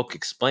 And the book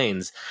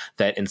explains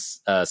that in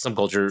some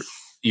culture,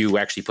 you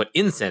actually put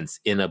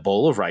incense in a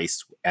bowl of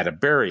rice at a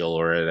burial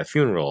or at a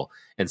funeral.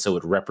 And so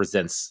it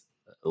represents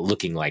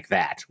looking like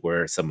that,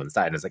 where someone's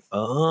died. And it's like,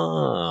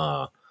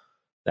 oh,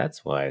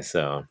 that's why.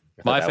 So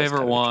my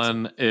favorite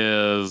one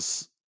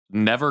is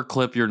never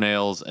clip your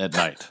nails at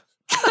night,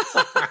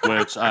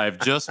 which I've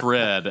just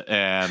read,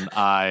 and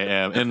I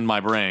am in my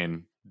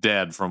brain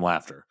dead from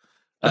laughter.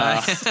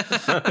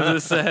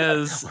 It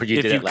says, or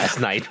you did it last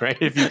night, right?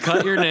 If you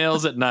cut your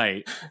nails at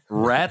night,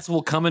 rats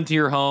will come into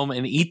your home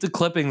and eat the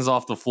clippings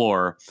off the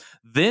floor,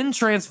 then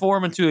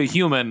transform into a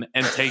human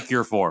and take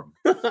your form.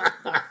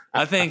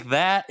 I think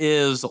that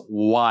is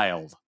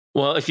wild.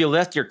 Well, if you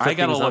left your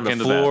clippings on the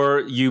floor,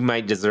 you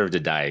might deserve to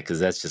die, because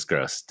that's just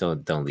gross.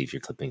 Don't leave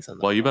your clippings on the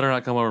floor. Well, you better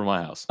not come over to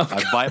my house. Okay.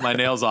 I bite my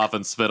nails off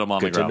and spit them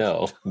on the ground. Good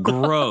to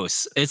know.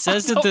 Gross. It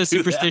says that the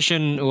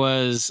superstition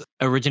was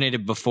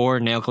originated before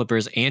nail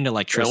clippers and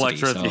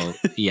electricity. So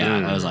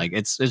yeah, I was like,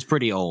 it's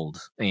pretty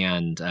old,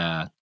 and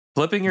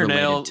clipping your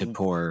nails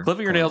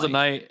at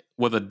night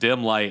with a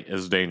dim light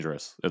is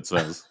dangerous. It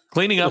says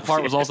cleaning up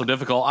part was also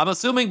difficult. I'm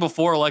assuming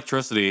before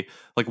electricity,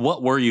 like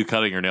what were you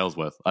cutting your nails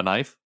with? A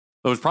knife?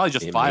 It was probably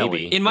just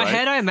filing. In my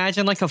head, I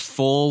imagine like a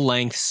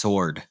full-length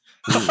sword.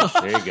 Ooh,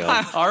 there you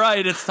go. All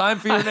right, it's time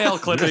for your nail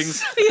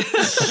clippings.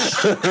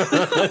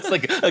 It's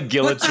like a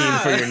guillotine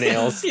for your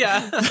nails.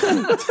 Yeah.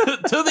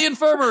 To the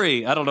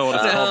infirmary. I don't know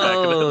what it's called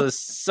back then.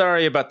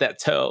 Sorry about that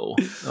toe.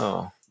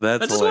 Oh, I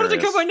just wanted to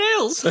cut my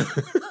nails.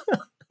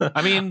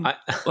 I mean,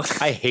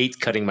 I hate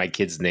cutting my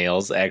kids'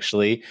 nails,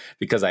 actually,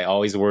 because I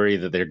always worry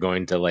that they're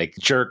going to like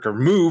jerk or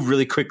move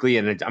really quickly,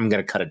 and I'm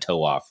going to cut a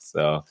toe off.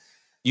 So.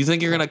 You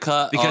think you're going to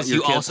cut because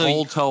your kid's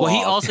whole toe off? Well,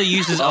 he also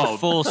uses a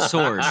full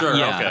sword. Sure,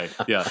 yeah. Okay,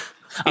 yeah.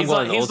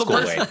 He's the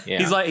person.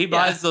 Yeah. He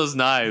buys those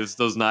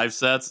knife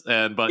sets,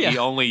 but he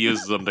only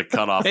uses them to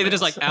cut off. Hey, they're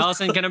just like,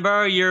 Allison, can I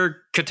borrow your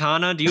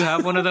katana? Do you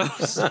have one of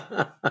those?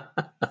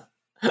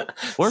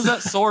 Where's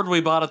that sword we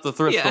bought at the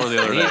thrift store the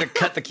other day? I need to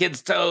cut the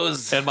kids'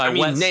 toes and my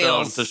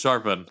nails to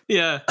sharpen.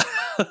 Yeah.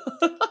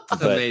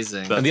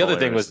 Amazing. And the other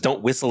thing was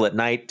don't whistle at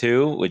night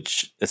too,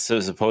 which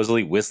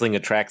supposedly whistling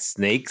attracts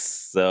snakes.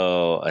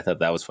 So I thought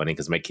that was funny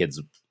because my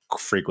kids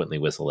frequently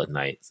whistle at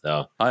night.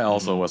 So I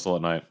also whistle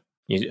at night.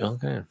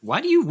 Okay. Why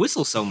do you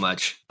whistle so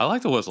much? I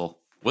like to whistle.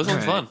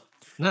 Whistling's fun.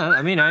 No,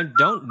 I mean, I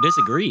don't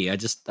disagree. I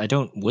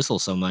don't whistle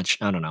so much.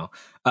 I don't know.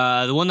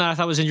 The one that I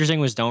thought was interesting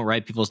was don't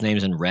write people's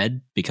names in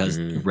red, because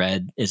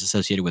red is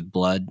associated with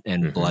blood,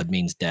 and blood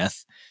means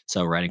death.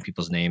 So writing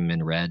people's name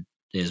in red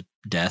is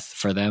death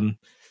for them.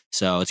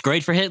 So it's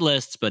great for hit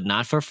lists, but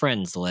not for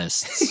friends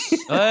lists.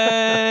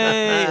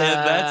 Hey,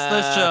 and that's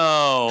the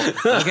show.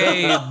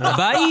 Okay,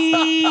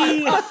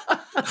 bye.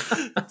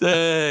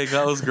 Dang,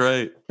 that was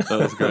great. That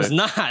was great. It's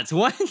not.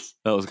 What?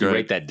 That was great.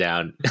 Write that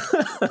down.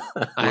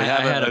 I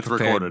had it's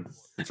recorded.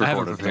 I have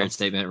a prepared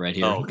statement right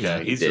here. Oh, okay. Yeah,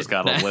 He's just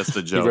got a list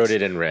of jokes. He wrote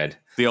it in red.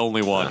 The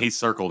only one. He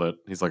circled it.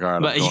 He's like, all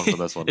right, I'm going for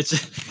this one. It's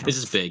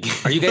just big.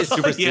 Are you guys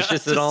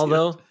superstitious at all,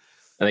 though?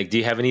 Like, do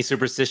you have any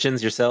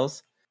superstitions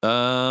yourselves?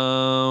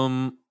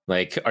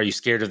 Like, are you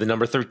scared of the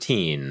number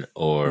 13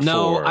 or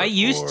no? 4, I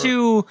used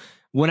to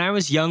when I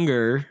was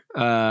younger,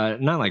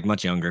 not like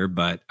much younger,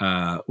 but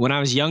when I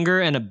was younger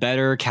and a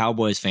better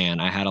Cowboys fan,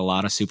 I had a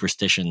lot of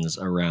superstitions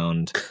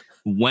around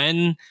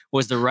when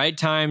was the right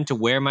time to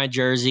wear my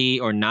jersey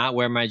or not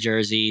wear my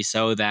jersey,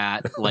 so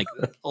that like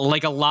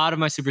a lot of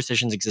my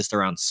superstitions exist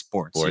around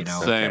sports, you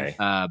know, Same.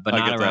 but I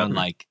not get around that.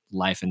 like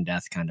life and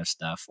death kind of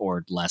stuff,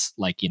 or less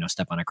like, you know,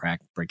 step on a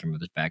crack, break your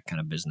mother's back kind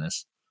of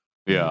business.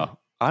 Yeah.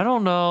 I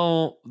don't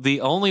know.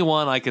 The only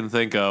one I can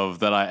think of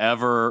that I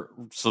ever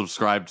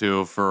subscribed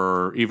to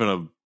for even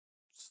a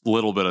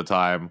little bit of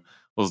time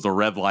was the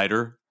red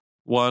lighter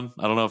one.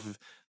 I don't know if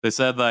they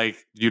said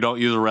like you don't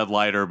use a red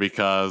lighter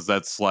because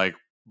that's like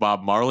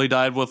Bob Marley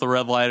died with a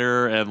red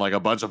lighter and like a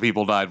bunch of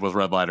people died with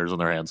red lighters in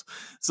their hands.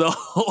 So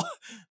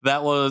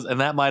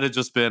that might have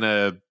just been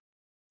a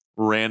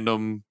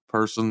random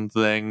person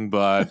thing,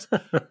 but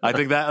I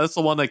think that's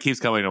the one that keeps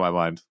coming to my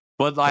mind.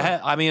 But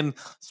I mean,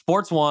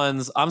 sports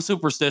ones, I'm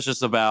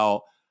superstitious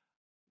about.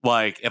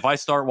 Like, if I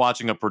start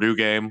watching a Purdue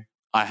game,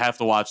 I have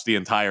to watch the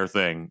entire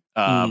thing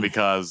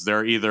because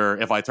they're either,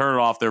 if I turn it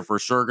off, they're for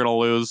sure going to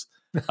lose.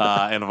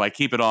 And if I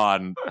keep it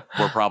on,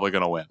 we're probably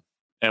going to win.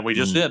 And we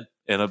just did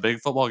in a big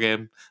football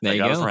game. There They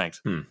you got go. us ranked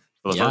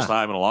for the first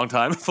time in a long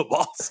time in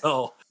football.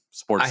 So,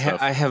 sports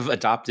stuff. I have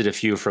adopted a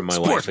few from my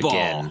Sports wife ball.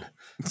 again.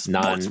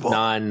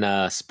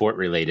 Non sport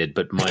related,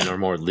 but mine are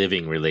more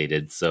living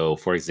related. So,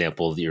 for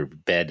example, your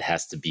bed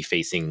has to be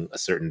facing a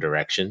certain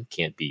direction.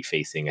 Can't be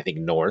facing, I think,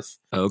 north.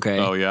 Okay.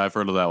 Oh, yeah, I've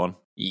heard of that one.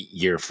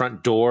 Your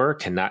front door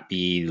cannot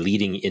be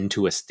leading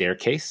into a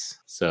staircase.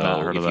 Not So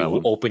heard if of that you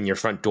one. open your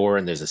front door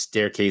and there's a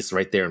staircase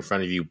right there in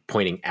front of you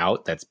pointing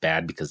out, that's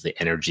bad because the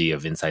energy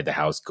of inside the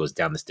house goes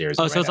down the stairs.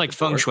 Oh, and so right it's out like the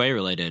feng door. shui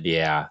related.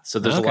 Yeah. So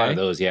there's a lot Okay. of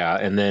those. Yeah.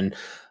 And then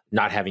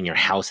not having your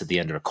house at the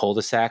end of a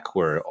cul-de-sac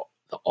where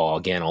all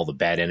the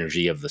bad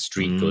energy of the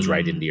street goes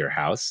right into your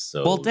house.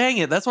 So Well, dang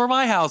it. That's where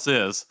my house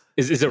is.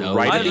 is it No.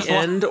 right I at just the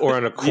want- end or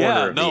on a corner?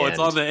 Yeah, of the no, it's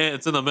end?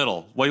 it's in the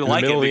middle. We the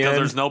like it middle of the because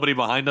end? there's nobody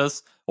behind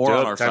us or Joke,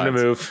 on our time sides.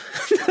 to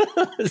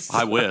move.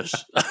 I wish.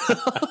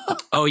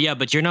 Oh yeah,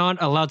 but you're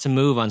not allowed to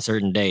move on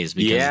certain days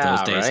because Yeah,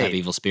 those days have right.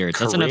 evil spirits.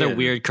 That's another Korean.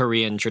 weird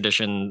Korean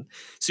tradition,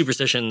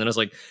 superstition. And it's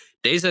like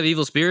days have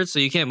evil spirits, so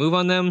you can't move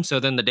on them. So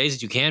then the days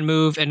that you can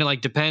move, and it like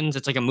depends.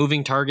 It's like a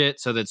moving target.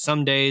 So that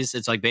some days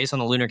it's like based on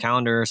the lunar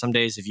calendar. Some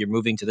days if you're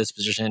moving to this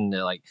position,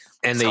 they're like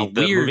And so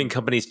the weird. moving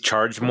companies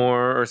charge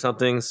more or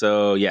something.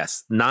 So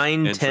yes,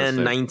 9, 10,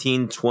 Interesting.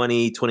 19,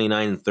 20,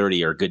 29, and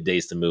 30 are good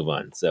days to move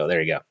on. So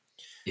there you go.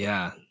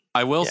 Yeah.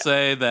 I will Yeah.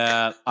 say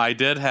that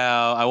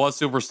I was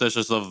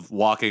superstitious of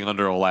walking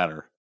under a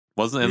ladder.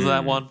 Isn't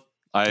that one?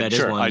 That is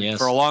one, yes.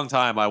 For a long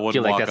time, I I wouldn't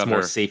feel like walk that's under.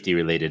 more safety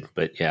related,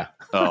 but yeah.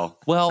 Oh,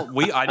 well,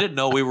 I didn't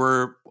know we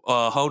were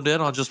honed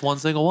in on just one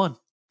single one.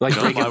 Like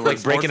No, breaking, my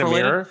like breaking a sports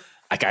related? mirror.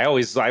 Like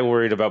I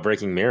worried about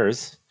breaking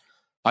mirrors.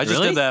 I just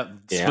Really? did that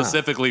Yeah.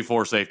 specifically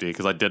for safety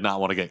because I did not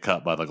want to get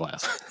cut by the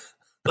glass.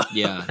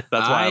 Yeah.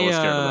 That's why I was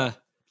scared of it.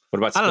 What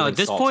about I don't know. spilling At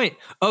this salt? point,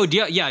 oh, do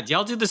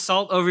y'all do the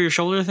salt over your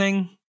shoulder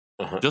thing?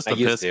 Uh-huh. Just I to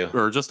used piss to.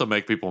 or just to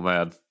make people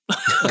mad.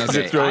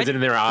 It throws it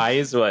in their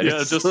eyes. What?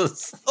 Yeah,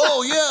 just-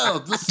 Oh yeah,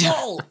 the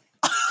salt.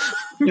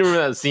 You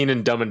remember that scene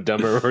in Dumb and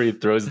Dumber where he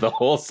throws the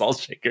whole salt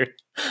shaker?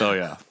 Oh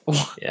yeah.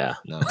 Yeah.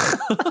 No.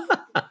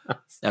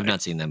 I've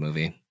not seen that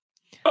movie.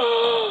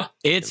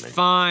 It's Goodness.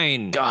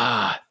 fine.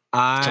 God,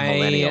 it's a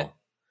millennial.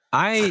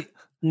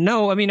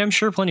 No, I mean, I'm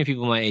sure plenty of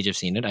people my age have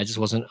seen it. I just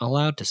wasn't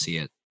allowed to see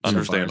it. So far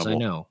as I Understandable.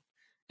 know.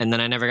 And then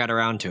I never got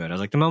around to it. I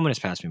was like, the moment has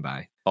passed me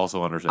by.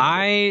 Also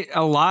understandable.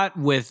 A lot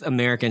with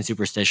American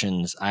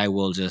superstitions, I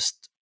will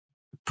just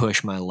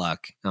push my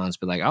luck. I'll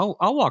just be like, I'll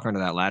walk under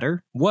that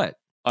ladder. What?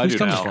 I Who's do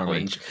coming now. for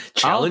me?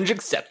 Challenge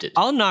accepted.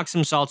 I'll knock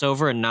some salt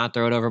over and not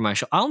throw it over my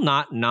shoulder. I'll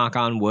not knock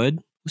on wood.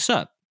 What's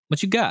up?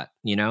 What you got?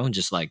 You know,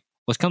 just like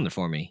what's coming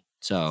for me.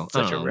 So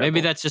I Such don't a know. Maybe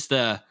rebel. that's just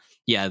the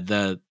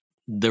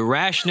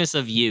rashness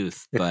of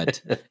youth.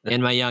 But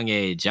in my young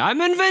age,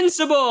 I'm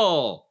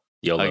invincible.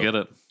 YOLO. I get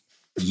it.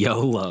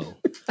 YOLO.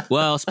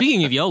 Well,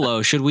 speaking of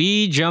YOLO, should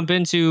we jump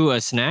into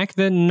a snack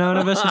that none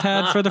of us have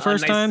had for the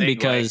first Nice time? segue.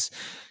 Because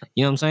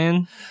you know what I'm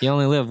saying? You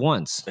only live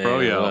once.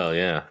 Froyo. Well,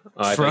 yeah.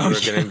 Oh, I thought you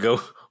were going to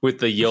go with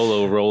the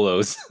YOLO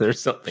Rolos or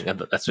something. I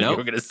thought that's what Nope. you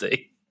were going to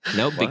say.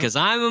 Nope, because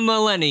I'm a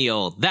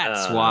millennial.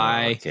 That's Oh,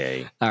 why.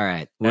 Okay. All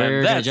right. And We're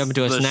going to that's jump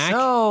into a the snack.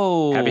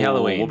 show. Happy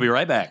Halloween. We'll be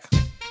right back.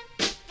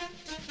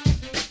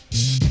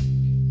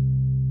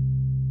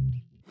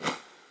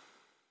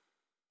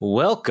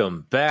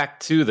 Welcome back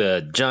to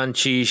the John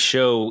Cheese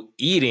Show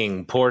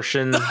eating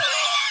portion.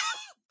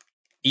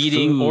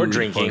 Eating or Food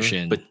drinking,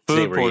 portion. but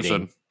today Food we're portion.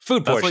 eating.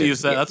 Food That's portion. what you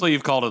said. Yeah. That's what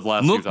you've called it the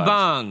last few times.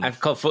 Mukbang. I've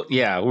called we're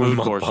Food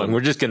mukbang. portion.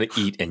 We're just gonna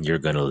eat and you're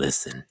gonna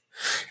listen.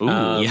 Ooh.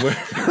 Yeah. we're-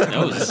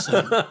 That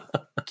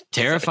was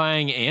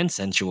terrifying and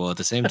sensual at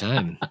the same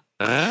time.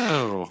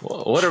 Oh.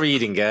 What are we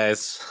eating,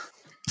 guys?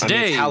 I mean,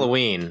 Today- it's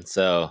Halloween,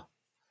 so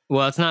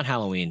Well, it's not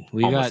Halloween.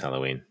 We almost got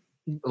Halloween.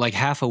 like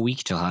half a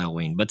week till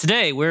Halloween. But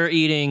today we're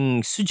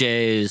eating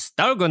Suje's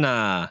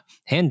Dalgona,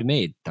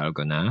 handmade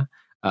Dalgona.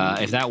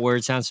 If that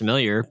word sounds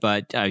familiar,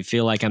 but I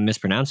feel like I'm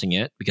mispronouncing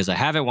it because I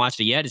haven't watched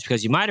it yet, it's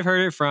because you might have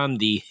heard it from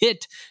the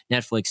hit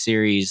Netflix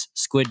series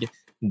Squid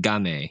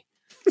Game.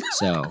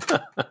 So,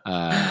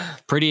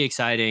 pretty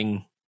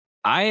exciting.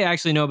 I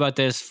actually know about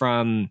this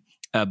from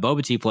a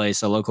boba tea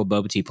place, a local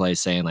boba tea place,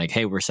 saying like,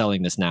 "Hey, we're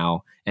selling this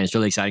now," and it's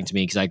really exciting to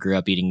me because I grew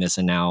up eating this,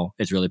 and now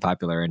it's really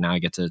popular, and now I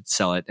get to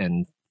sell it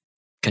and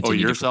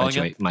continue to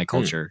perpetuate my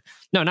culture.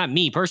 No, not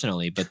me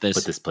personally, but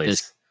this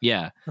place.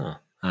 Yeah.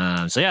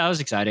 Huh. So yeah, that was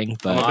exciting.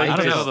 But I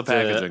don't know the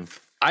packaging.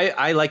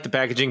 I like the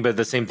packaging, but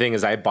the same thing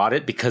as I bought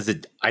it because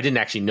I didn't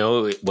actually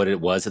know what it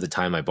was at the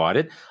time I bought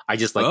it. I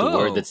just liked the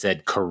word that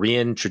said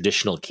Korean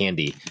traditional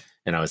candy,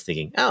 and I was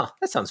thinking, oh,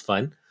 that sounds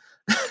fun.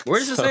 Where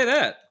does it say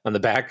that? On the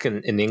back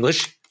in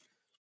English.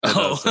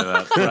 Oh, say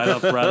that.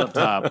 right up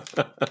top.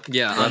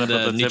 Yeah, right on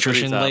the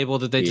nutrition label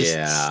that they just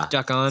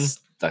stuck on.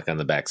 Stuck on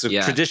the back. So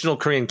traditional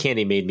Korean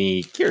candy made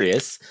me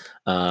curious.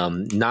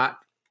 Not,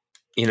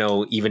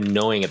 even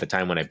knowing at the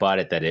time when I bought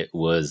it that it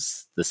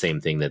was the same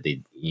thing that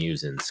they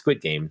use in Squid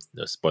Game.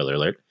 No spoiler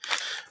alert.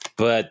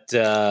 But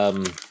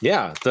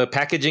the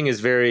packaging is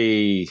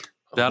very.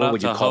 Shout out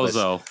to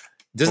Hozo.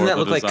 Doesn't that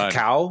look like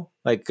cacao?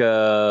 Like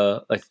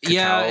cacao?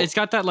 Yeah, it's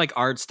got that like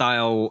art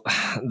style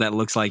that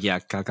looks like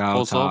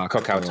cacao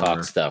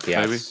talk stuff.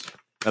 Yeah, maybe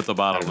at the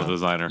bottom of the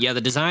designer. Yeah,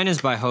 the design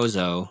is by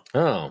Hozo.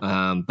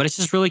 Oh, but it's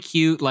just really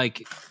cute,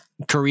 like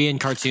Korean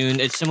cartoon.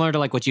 It's similar to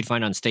like what you'd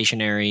find on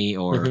Stationery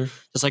or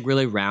just like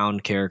really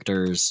round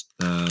characters.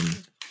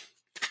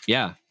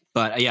 Yeah.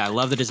 But I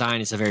love the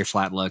design. It's a very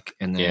flat look,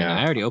 and then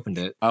I already opened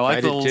it. I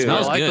like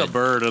the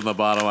bird in the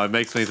bottom. It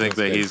makes me think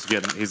that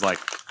he's like,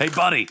 "Hey,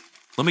 buddy,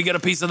 let me get a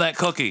piece of that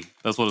cookie."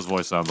 That's what his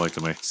voice sounds like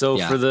to me. So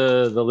for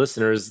the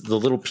listeners, the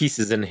little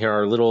pieces in here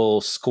are little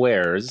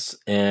squares,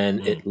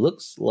 and it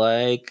looks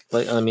like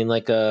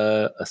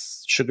a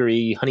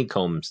sugary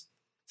honeycomb. It's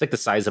like the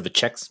size of a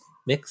Chex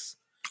Mix.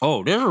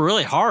 Oh, these are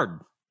really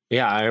hard.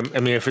 Yeah, I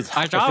mean, if it's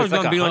I thought it was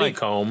going to be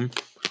honeycomb.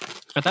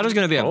 I thought it was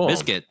going to be a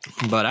biscuit,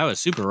 but I was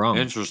super wrong.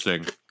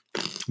 Interesting.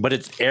 But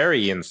it's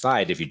airy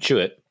inside if you chew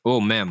it.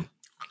 Oh, man.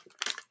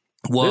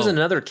 Whoa. There's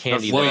another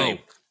candy.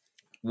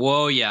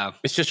 Whoa, yeah.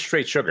 It's just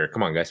straight sugar.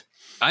 Come on, guys.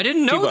 I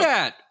didn't know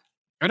that.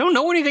 I don't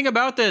know anything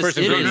about this.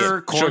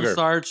 Sugar,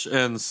 cornstarch,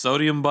 and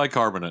sodium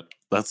bicarbonate.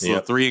 That's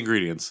the 3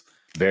 ingredients.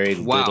 Very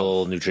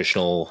little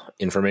nutritional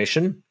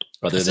information.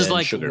 This is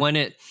like sugar. When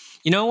it...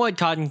 You know what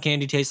cotton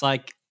candy tastes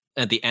like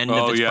at the end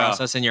of its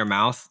process in your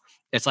mouth?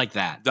 It's like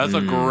that. That's a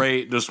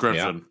great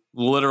description.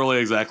 Yeah. Literally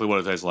exactly what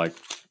it tastes like.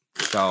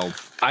 So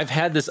I've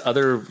had this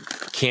other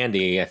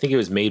candy. I think it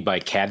was made by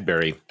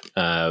Cadbury,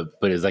 but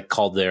it's like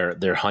called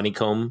their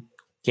honeycomb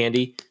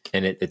candy,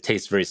 and it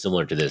tastes very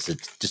similar to this.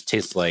 It just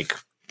tastes like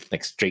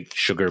straight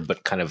sugar,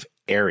 but kind of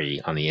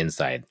airy on the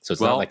inside. So it's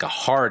not like a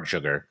hard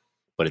sugar,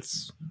 but it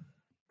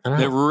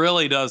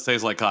really does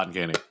taste like cotton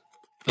candy.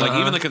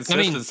 Like even the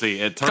consistency,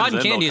 it turns cotton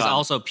candy is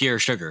also pure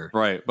sugar,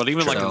 right? But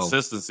even like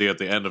consistency at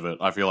the end of it,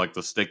 I feel like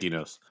the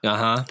stickiness.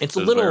 It's a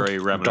little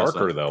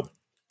darker though,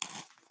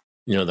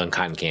 than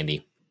cotton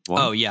candy.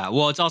 Well, oh yeah,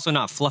 well it's also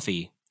not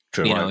fluffy.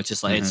 True. It's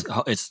just like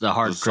it's the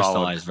hard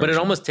crystallized version. But it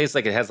almost tastes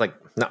like it has like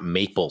not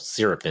maple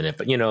syrup in it,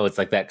 but it's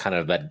like that kind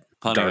of that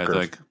honey, darker. I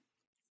think.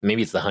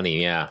 Maybe it's the honey,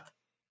 yeah.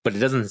 But it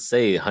doesn't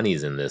say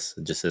honey's in this.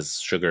 It just says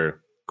sugar.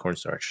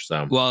 Cornstarch.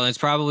 So it's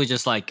probably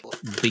just like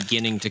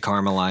beginning to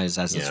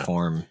caramelize as its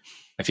form.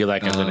 I feel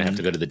like I'm going to have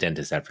to go to the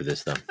dentist after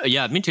this, though.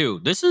 Yeah, me too.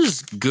 This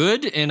is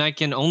good, and I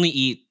can only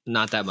eat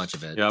not that much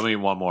of it. Yeah, I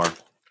mean one more.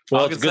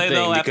 Well, it's a good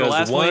thing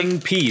because one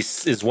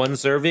piece is one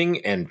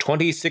serving and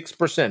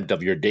 26%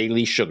 of your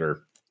daily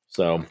sugar.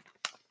 So,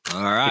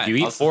 all right, if you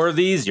eat 4 of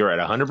these, you're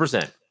at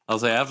 100%. I'll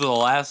say after the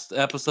last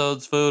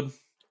episode's food,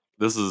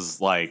 this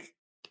is like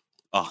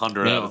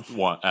 100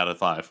 out of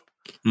 5.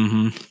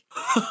 Mm-hmm.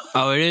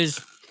 Oh, it is.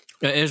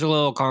 It is a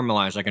little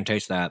caramelized. I can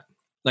taste that.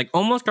 Like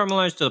almost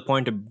caramelized to the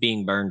point of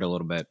being burned a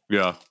little bit.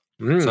 Yeah.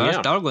 So that's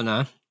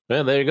Dalgona.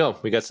 Yeah, there you go.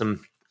 We got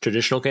some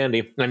traditional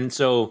candy. And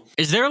so...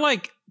 Is there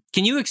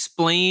can you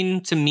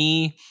explain to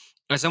me,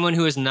 as someone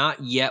who has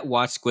not yet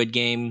watched Squid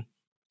Game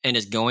and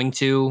is going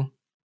to,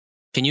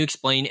 can you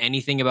explain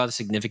anything about the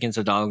significance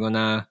of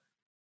Dalgona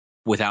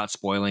without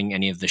spoiling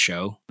any of the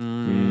show?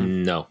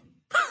 No.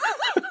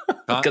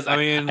 Because I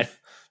mean,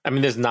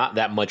 there's not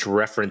that much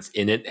reference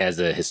in it as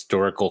a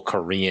historical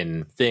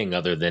Korean thing,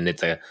 other than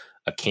it's a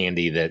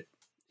candy that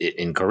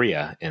in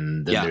Korea,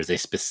 and then there's a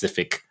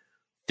specific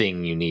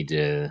thing you need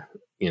to,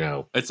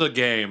 it's a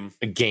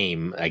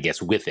game, I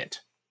guess, with it.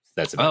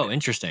 That's about it.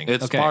 Interesting.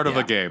 It's part of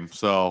a game,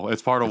 so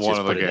it's part of one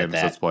of the games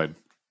that's played.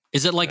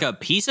 Is it like a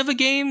piece of a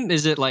game?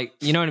 Is it like,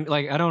 what I mean?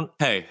 Like, I don't.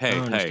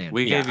 Hey,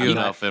 we gave you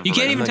enough information. You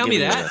can't even tell me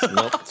that.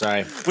 Nope,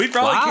 sorry. We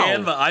probably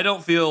can, but I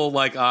don't feel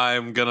like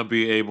I'm going to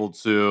be able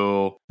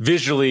to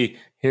visually.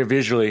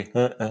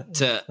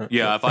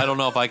 Yeah, if I don't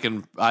know if I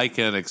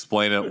can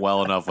explain it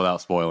well enough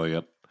without spoiling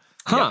it.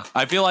 Huh.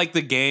 I feel like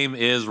the game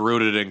is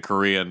rooted in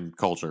Korean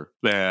culture.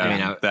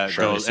 And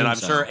I'm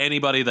sure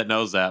anybody that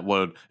knows that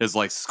is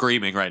like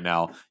screaming right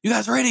now, "You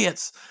guys are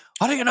idiots.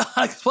 How do you know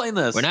how to explain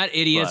this? We're not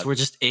idiots. But- We're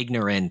just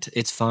ignorant.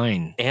 It's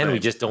fine. And we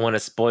just don't want to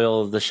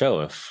spoil the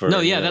show. For, No,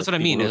 yeah, that's what I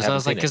mean. people who I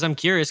was like, haven't because I'm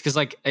curious, because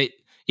like,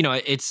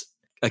 it's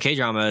a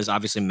K-drama is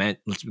obviously meant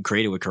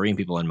created with Korean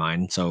people in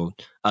mind. So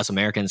us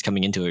Americans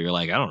coming into it, you're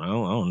like, I don't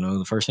know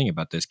the first thing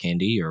about this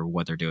candy or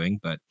what they're doing,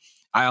 but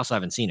I also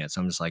haven't seen it, so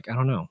I'm just like, I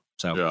don't know.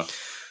 So Yeah.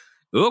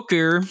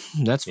 okay,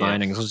 that's Yeah.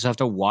 fine. I guess we'll just have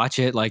to watch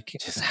it like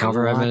Just go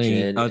however watch many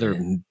it other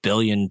and-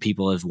 billion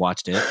people have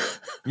watched it.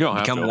 You don't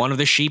have Become to. one of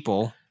the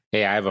sheeple.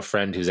 Hey, I have a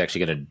friend who's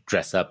actually going to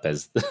dress up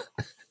as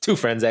two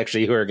friends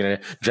actually who are going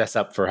to dress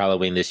up for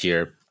Halloween this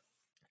year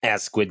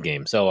as Squid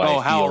Game. So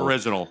How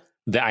original.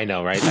 I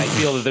know, right? I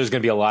feel that there's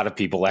going to be a lot of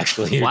people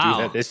actually who Wow.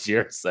 do that this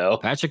year. So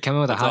Patrick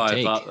coming with a hot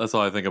take. That's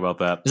all I think about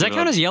that. Does that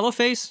count as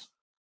yellowface?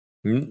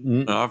 if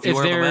you if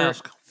wear the they're-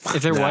 mask?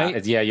 If they're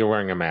white? yeah, you're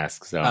wearing a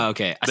mask. So Oh,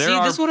 okay. There See,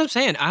 are- this is what I'm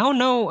saying. I don't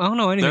know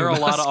anything. There are a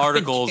about lot of Squid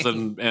articles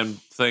Game. and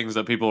things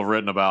that people have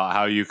written about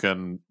how you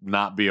can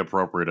not be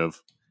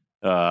appropriative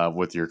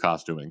with your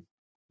costuming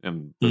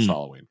in this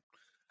Halloween.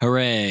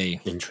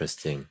 Hooray.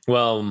 interesting.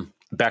 Well,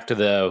 back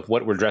to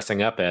what we're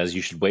dressing up as.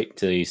 You should wait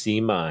till you see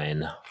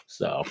mine.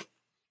 So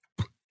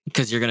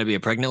Because you're going to be a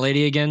pregnant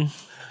lady again,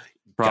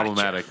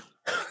 Problematic.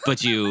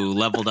 but you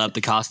leveled up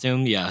the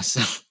costume.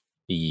 Yes.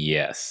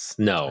 yes,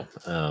 no,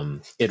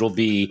 it'll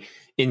be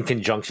in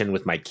conjunction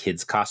with my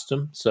kid's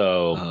costume.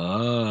 So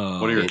Oh.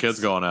 What are your it's- kids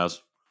going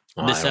as?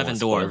 I The don't Seven wanna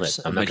spoil Dwarfs,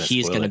 it. I'm not but gonna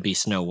he's spoil going to it. be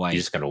Snow White. You're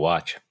just gonna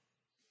watch.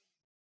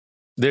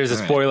 There's a All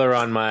right. spoiler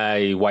on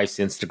my wife's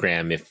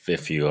Instagram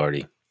if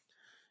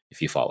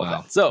you follow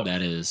Wow. that. So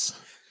that is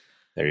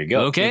there you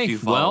go. okay. If you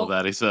follow Well,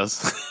 that, he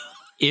says.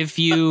 if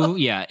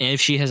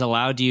she has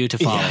allowed you to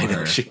follow Yeah, I know.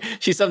 her.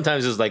 She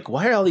sometimes is like,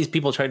 why are all these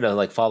people trying to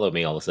like follow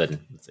me all of a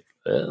sudden? It's like,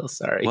 well,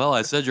 sorry. Well,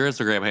 I said your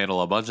Instagram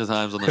handle a bunch of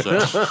times on the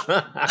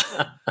show.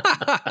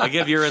 I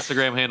give your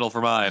Instagram handle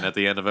for mine at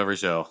the end of every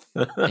show.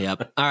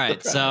 Yep. All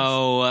right.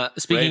 So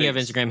speaking of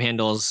Ratings. Instagram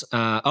handles,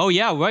 oh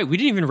yeah, right. We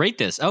didn't even rate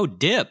this. Oh,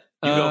 dip.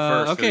 You go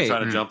first. 'cause Okay. You're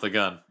trying to jump the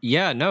gun.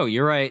 Yeah, no,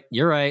 you're right.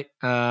 You're right.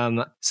 So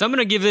I'm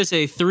gonna give this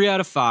a 3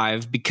 out of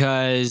 5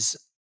 because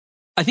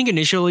I think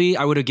initially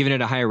I would have given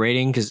it a higher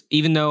rating because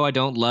even though I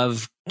don't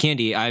love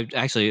candy,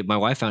 my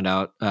wife found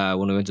out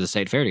when we went to the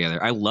state fair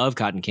together. I love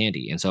cotton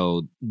candy, and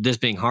so this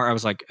being hard, I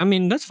was like, I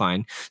mean, that's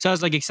fine. So I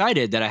was like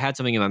excited that I had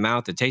something in my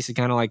mouth that tasted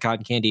kind of like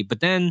cotton candy.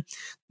 But then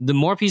the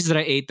more pieces that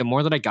I ate, the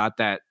more that I got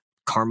that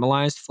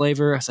caramelized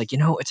flavor. I was like,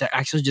 it's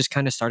actually just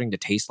kind of starting to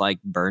taste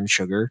like burned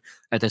sugar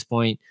at this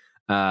point.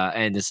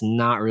 And it's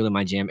not really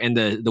my jam. And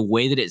the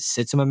way that it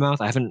sits in my mouth,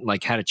 I haven't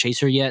like had a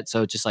chaser yet,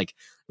 so it's just like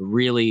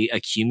really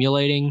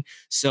accumulating.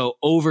 So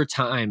over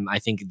time, I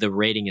think the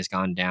rating has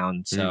gone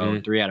down. So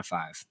 3 out of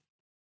 5.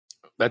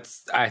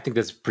 I think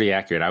that's pretty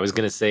accurate. I was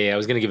gonna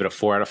give it a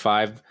 4 out of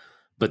 5,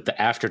 but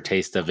the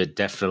aftertaste of it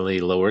definitely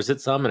lowers it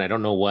some, and I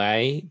don't know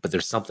why, but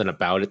there's something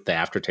about it, the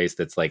aftertaste,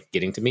 that's like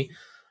getting to me.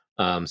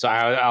 So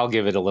I'll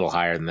give it a little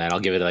higher than that. I'll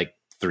give it like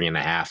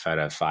 3.5 out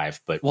of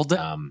 5. But Well,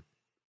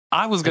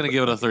 I was going to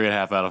give it a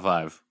 3.5 out of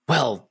 5.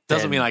 well,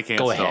 Doesn't then mean I can't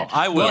go still. ahead.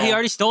 I will. Well, he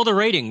already stole the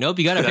rating. Nope,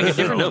 you got to pick a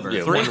different number.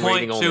 Yeah, one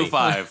rating only.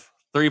 3.25.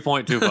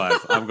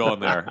 3.25. I'm going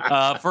there.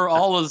 For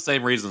all of the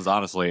same reasons,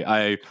 honestly.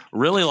 I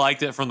really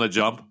liked it from the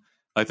jump.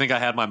 I think I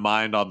had my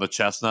mind on the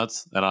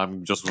chestnuts, and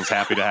I'm just was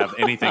happy to have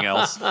anything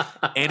else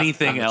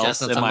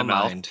Chestnuts in on my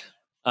mouth. mind.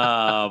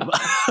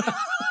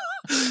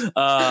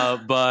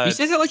 But You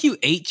said that like you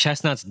ate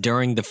chestnuts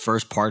during the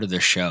first part of the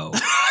show.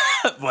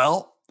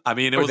 well, I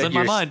mean, it Or was that in my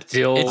you're mind.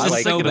 Still, It's just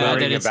like, so bad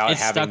worrying that it's about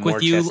having stuck more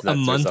with you chestnuts a or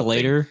month something.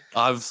 later.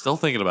 I'm still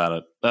thinking about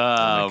it.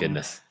 Oh my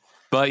goodness!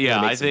 But yeah,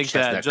 I'm gonna make I some think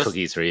that chestnut just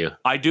cookies for you.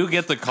 I do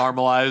get the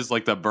caramelized,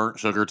 like the burnt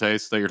sugar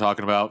taste that you're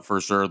talking about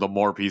for sure. The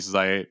more pieces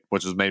I ate,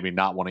 which has made me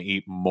not want to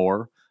eat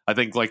more. I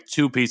think like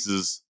 2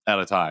 pieces at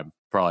a time,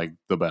 probably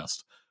the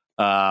best.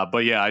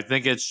 But yeah, I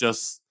think it's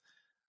just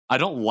I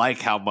don't like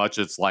how much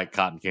it's like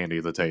cotton candy.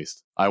 The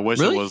taste. I wish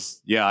Really? it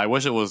was. Yeah, I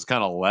wish it was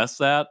kind of less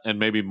that and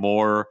maybe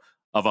more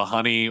of a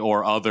honey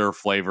or other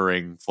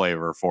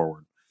flavor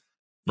forward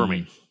for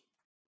me.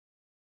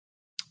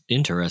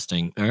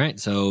 Interesting. All right.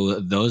 So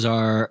those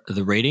are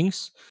the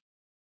ratings.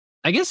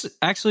 I guess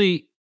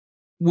actually,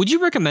 would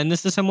you recommend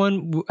this to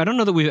someone? I don't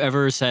know that we've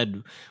ever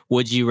said,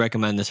 would you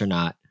recommend this or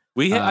not?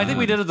 I think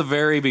we did at the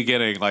very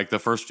beginning, like the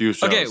first few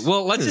shows. Okay.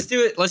 Well, let's just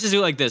do it. Let's just do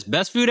it like this.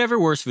 Best food ever,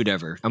 worst food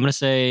ever. I'm going to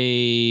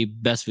say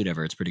best food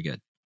ever. It's pretty good.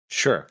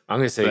 Sure, I'm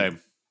gonna say Same.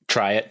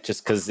 try it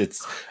just because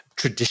it's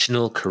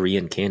traditional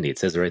Korean candy. It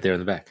says it right there on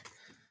the back.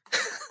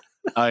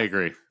 I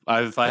agree.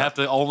 If I have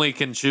to only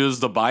can choose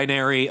the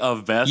binary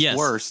of best, Yes.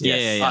 worst,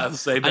 Yeah. I would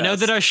say best. I know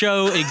that our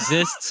show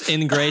exists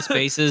in gray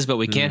spaces, but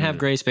we can't have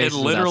gray and spaces.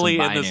 without literally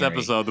some in this binary.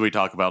 episode that we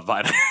talk about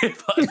binary.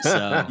 But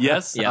So,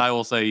 yes, yeah. I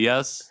will say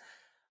yes.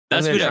 I'm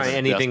Best gonna food try ever.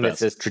 anything Best,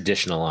 that best. says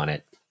traditional on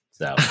it.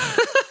 So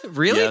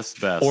Really? Yes,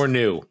 best. or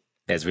new,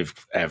 as we've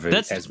You want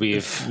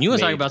to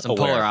talk made about some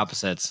aware. polar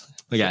opposites.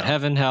 We got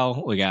heaven,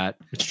 hell. We got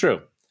It's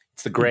true.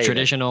 It's the gray.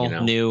 traditional,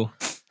 that, new.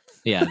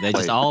 Yeah, they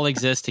just all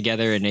exist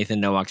together in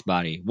Nathan Nowak's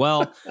body.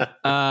 Well,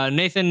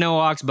 Nathan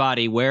Nowak's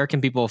body, where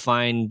can people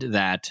find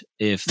that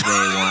if they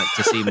want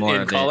to see more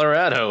in of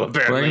Colorado, it?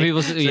 apparently. Where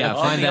can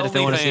people find that if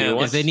they want to see it,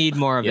 if they need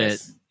more of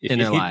it in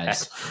their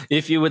lives?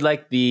 If you would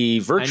like the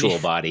virtual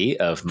body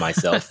of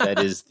myself, that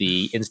is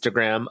the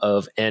Instagram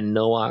of N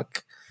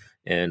Nowak,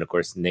 and of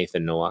course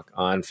Nathan Nowak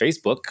on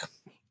Facebook.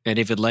 And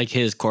if you'd like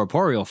his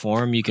corporeal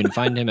form, you can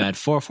find him at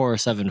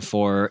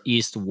 4474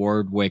 East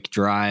Wardwick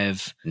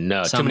Drive.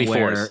 No, too many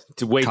fours.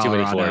 Way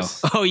Colorado. Too many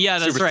fours. Oh, yeah,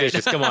 that's right.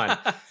 Come on.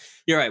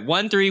 You're right.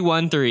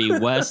 1313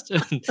 West.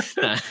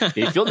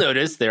 If you'll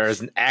notice, there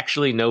is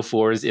actually no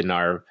fours in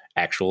our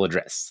actual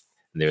address.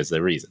 And there's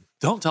the reason.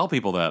 Don't tell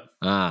people that.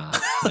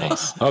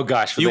 Nice. Oh,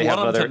 gosh. You they have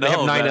want them to know they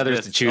have 9 that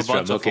others to choose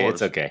from. Okay,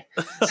 it's okay.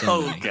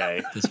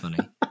 Okay. That's funny.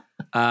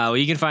 Well,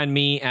 you can find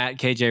me at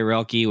KJ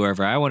Relke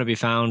wherever I want to be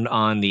found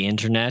on the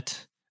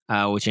internet,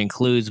 which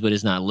includes but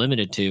is not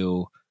limited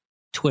to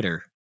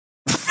Twitter.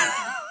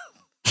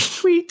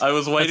 Tweet. I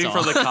was waiting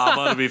for the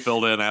comma to be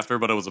filled in after,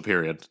 but it was a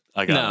period.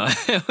 I got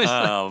it.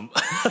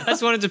 I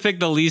just wanted to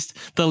pick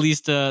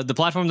the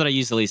platform that I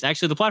use the least.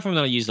 Actually, the platform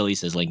that I use the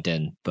least is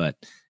LinkedIn, but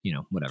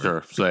whatever.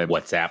 Sure, same.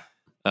 WhatsApp.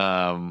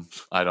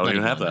 I don't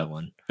even have that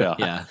one.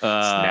 Yeah.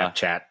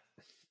 Snapchat.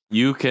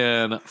 You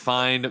can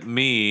find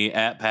me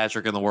at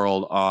Patrick in the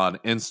World on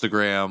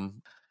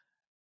Instagram.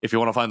 If you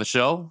want to find the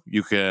show,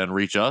 you can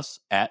reach us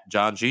at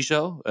John G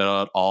Show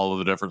at all of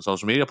the different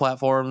social media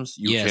platforms.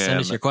 You can send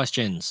us your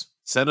questions.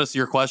 Send us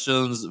your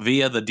questions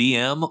via the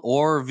DM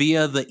or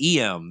via the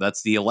EM.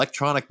 That's the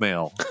electronic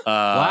mail.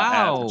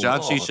 Wow. At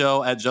John G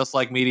Show at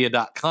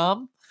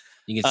justlikemedia.com.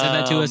 You can send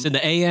that to us in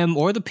the AM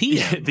or the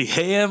PM. The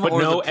AM but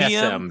or no the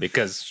PM. SM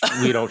because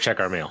we don't check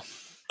our mail.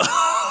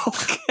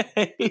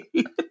 Okay.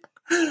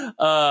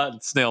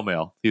 Snail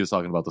mail. He was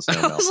talking about the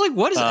snail mail. I was like,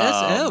 what is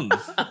SM?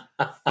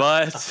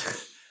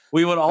 But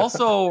we would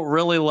also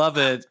really love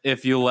it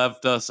if you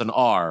left us an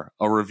R,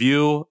 a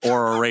review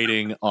or a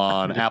rating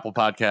on Apple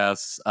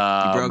Podcasts.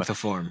 You broke the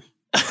form.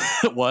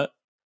 What?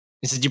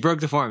 He said you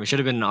broke the form. It should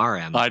have been an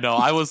RM. I know.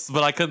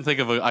 But I couldn't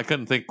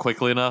think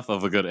quickly enough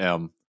of a good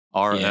M.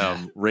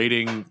 RM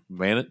rating,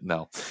 man.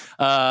 No.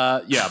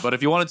 But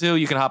if you wanted to,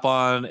 you can hop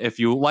on. If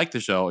you like the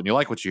show and you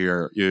like what you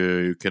hear,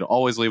 you can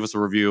always leave us a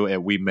review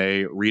and we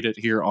may read it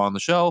here on the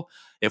show.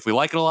 If we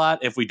like it a lot,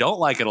 if we don't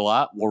like it a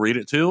lot, we'll read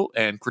it too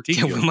and critique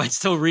it. We might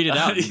still read it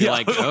out and be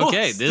like,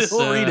 okay,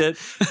 we'll read it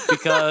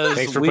because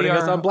thanks for putting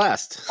us on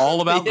blast.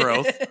 All about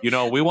growth.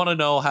 We want to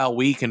know how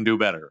we can do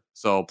better.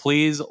 So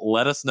please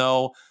let us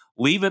know.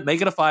 Leave it,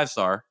 make it a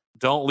 5-star.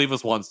 Don't leave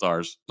us 1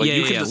 stars. But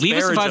you can leave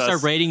us a 5-star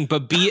rating,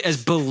 but be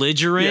as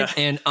belligerent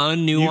and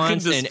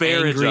unnuanced and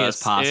angry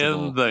as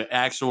possible in the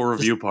actual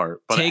review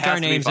part. But take our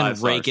names and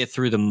rake it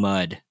through the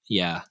mud.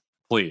 Yeah,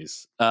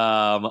 please.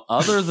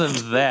 Other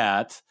than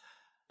that,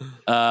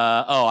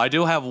 I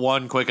do have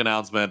one quick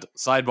announcement.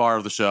 Sidebar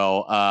of the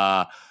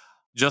show.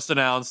 Just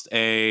announced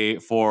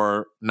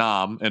for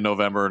NAM in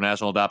November,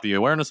 National Adoptee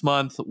Awareness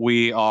Month.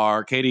 We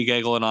are Katie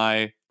Gagel and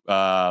I.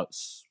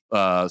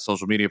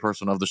 Social media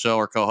person of the show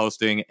are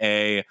co-hosting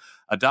a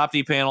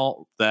adoptee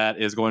panel that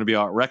is going to be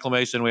about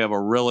reclamation. We have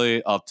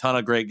a ton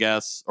of great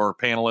guests or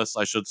panelists,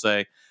 I should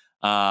say.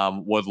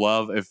 Would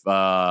love if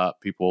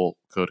people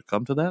could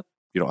come to that.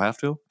 You don't have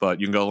to, but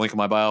you can go to the link in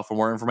my bio for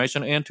more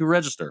information and to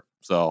register.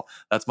 So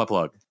that's my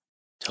plug.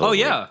 Totally. Oh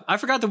yeah, I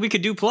forgot that we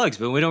could do plugs,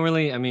 but we don't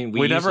really. I mean,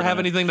 we never have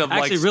anything to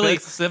actually really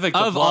specific to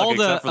of plug all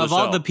the except for the of show,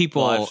 all the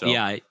people.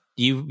 Yeah,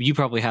 you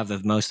probably have the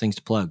most things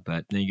to plug,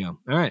 but there you go.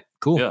 All right,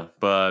 cool. Yeah,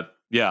 but.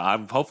 Yeah,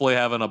 I'm hopefully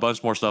having a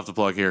bunch more stuff to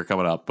plug here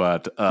coming up,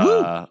 but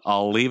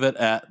I'll leave it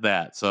at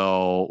that.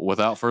 So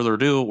without further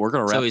ado, we're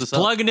going to wrap this up. So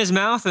he's plugging his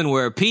mouth and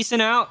we're peacing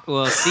out.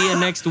 We'll see you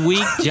next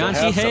week. John G.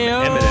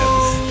 Heyo.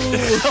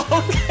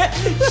 Okay.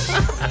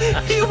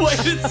 He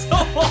waited so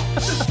long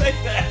to say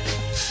that.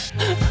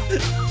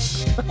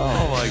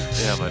 Oh my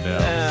damn, I know.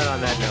 And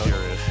on that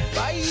note,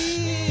 bye.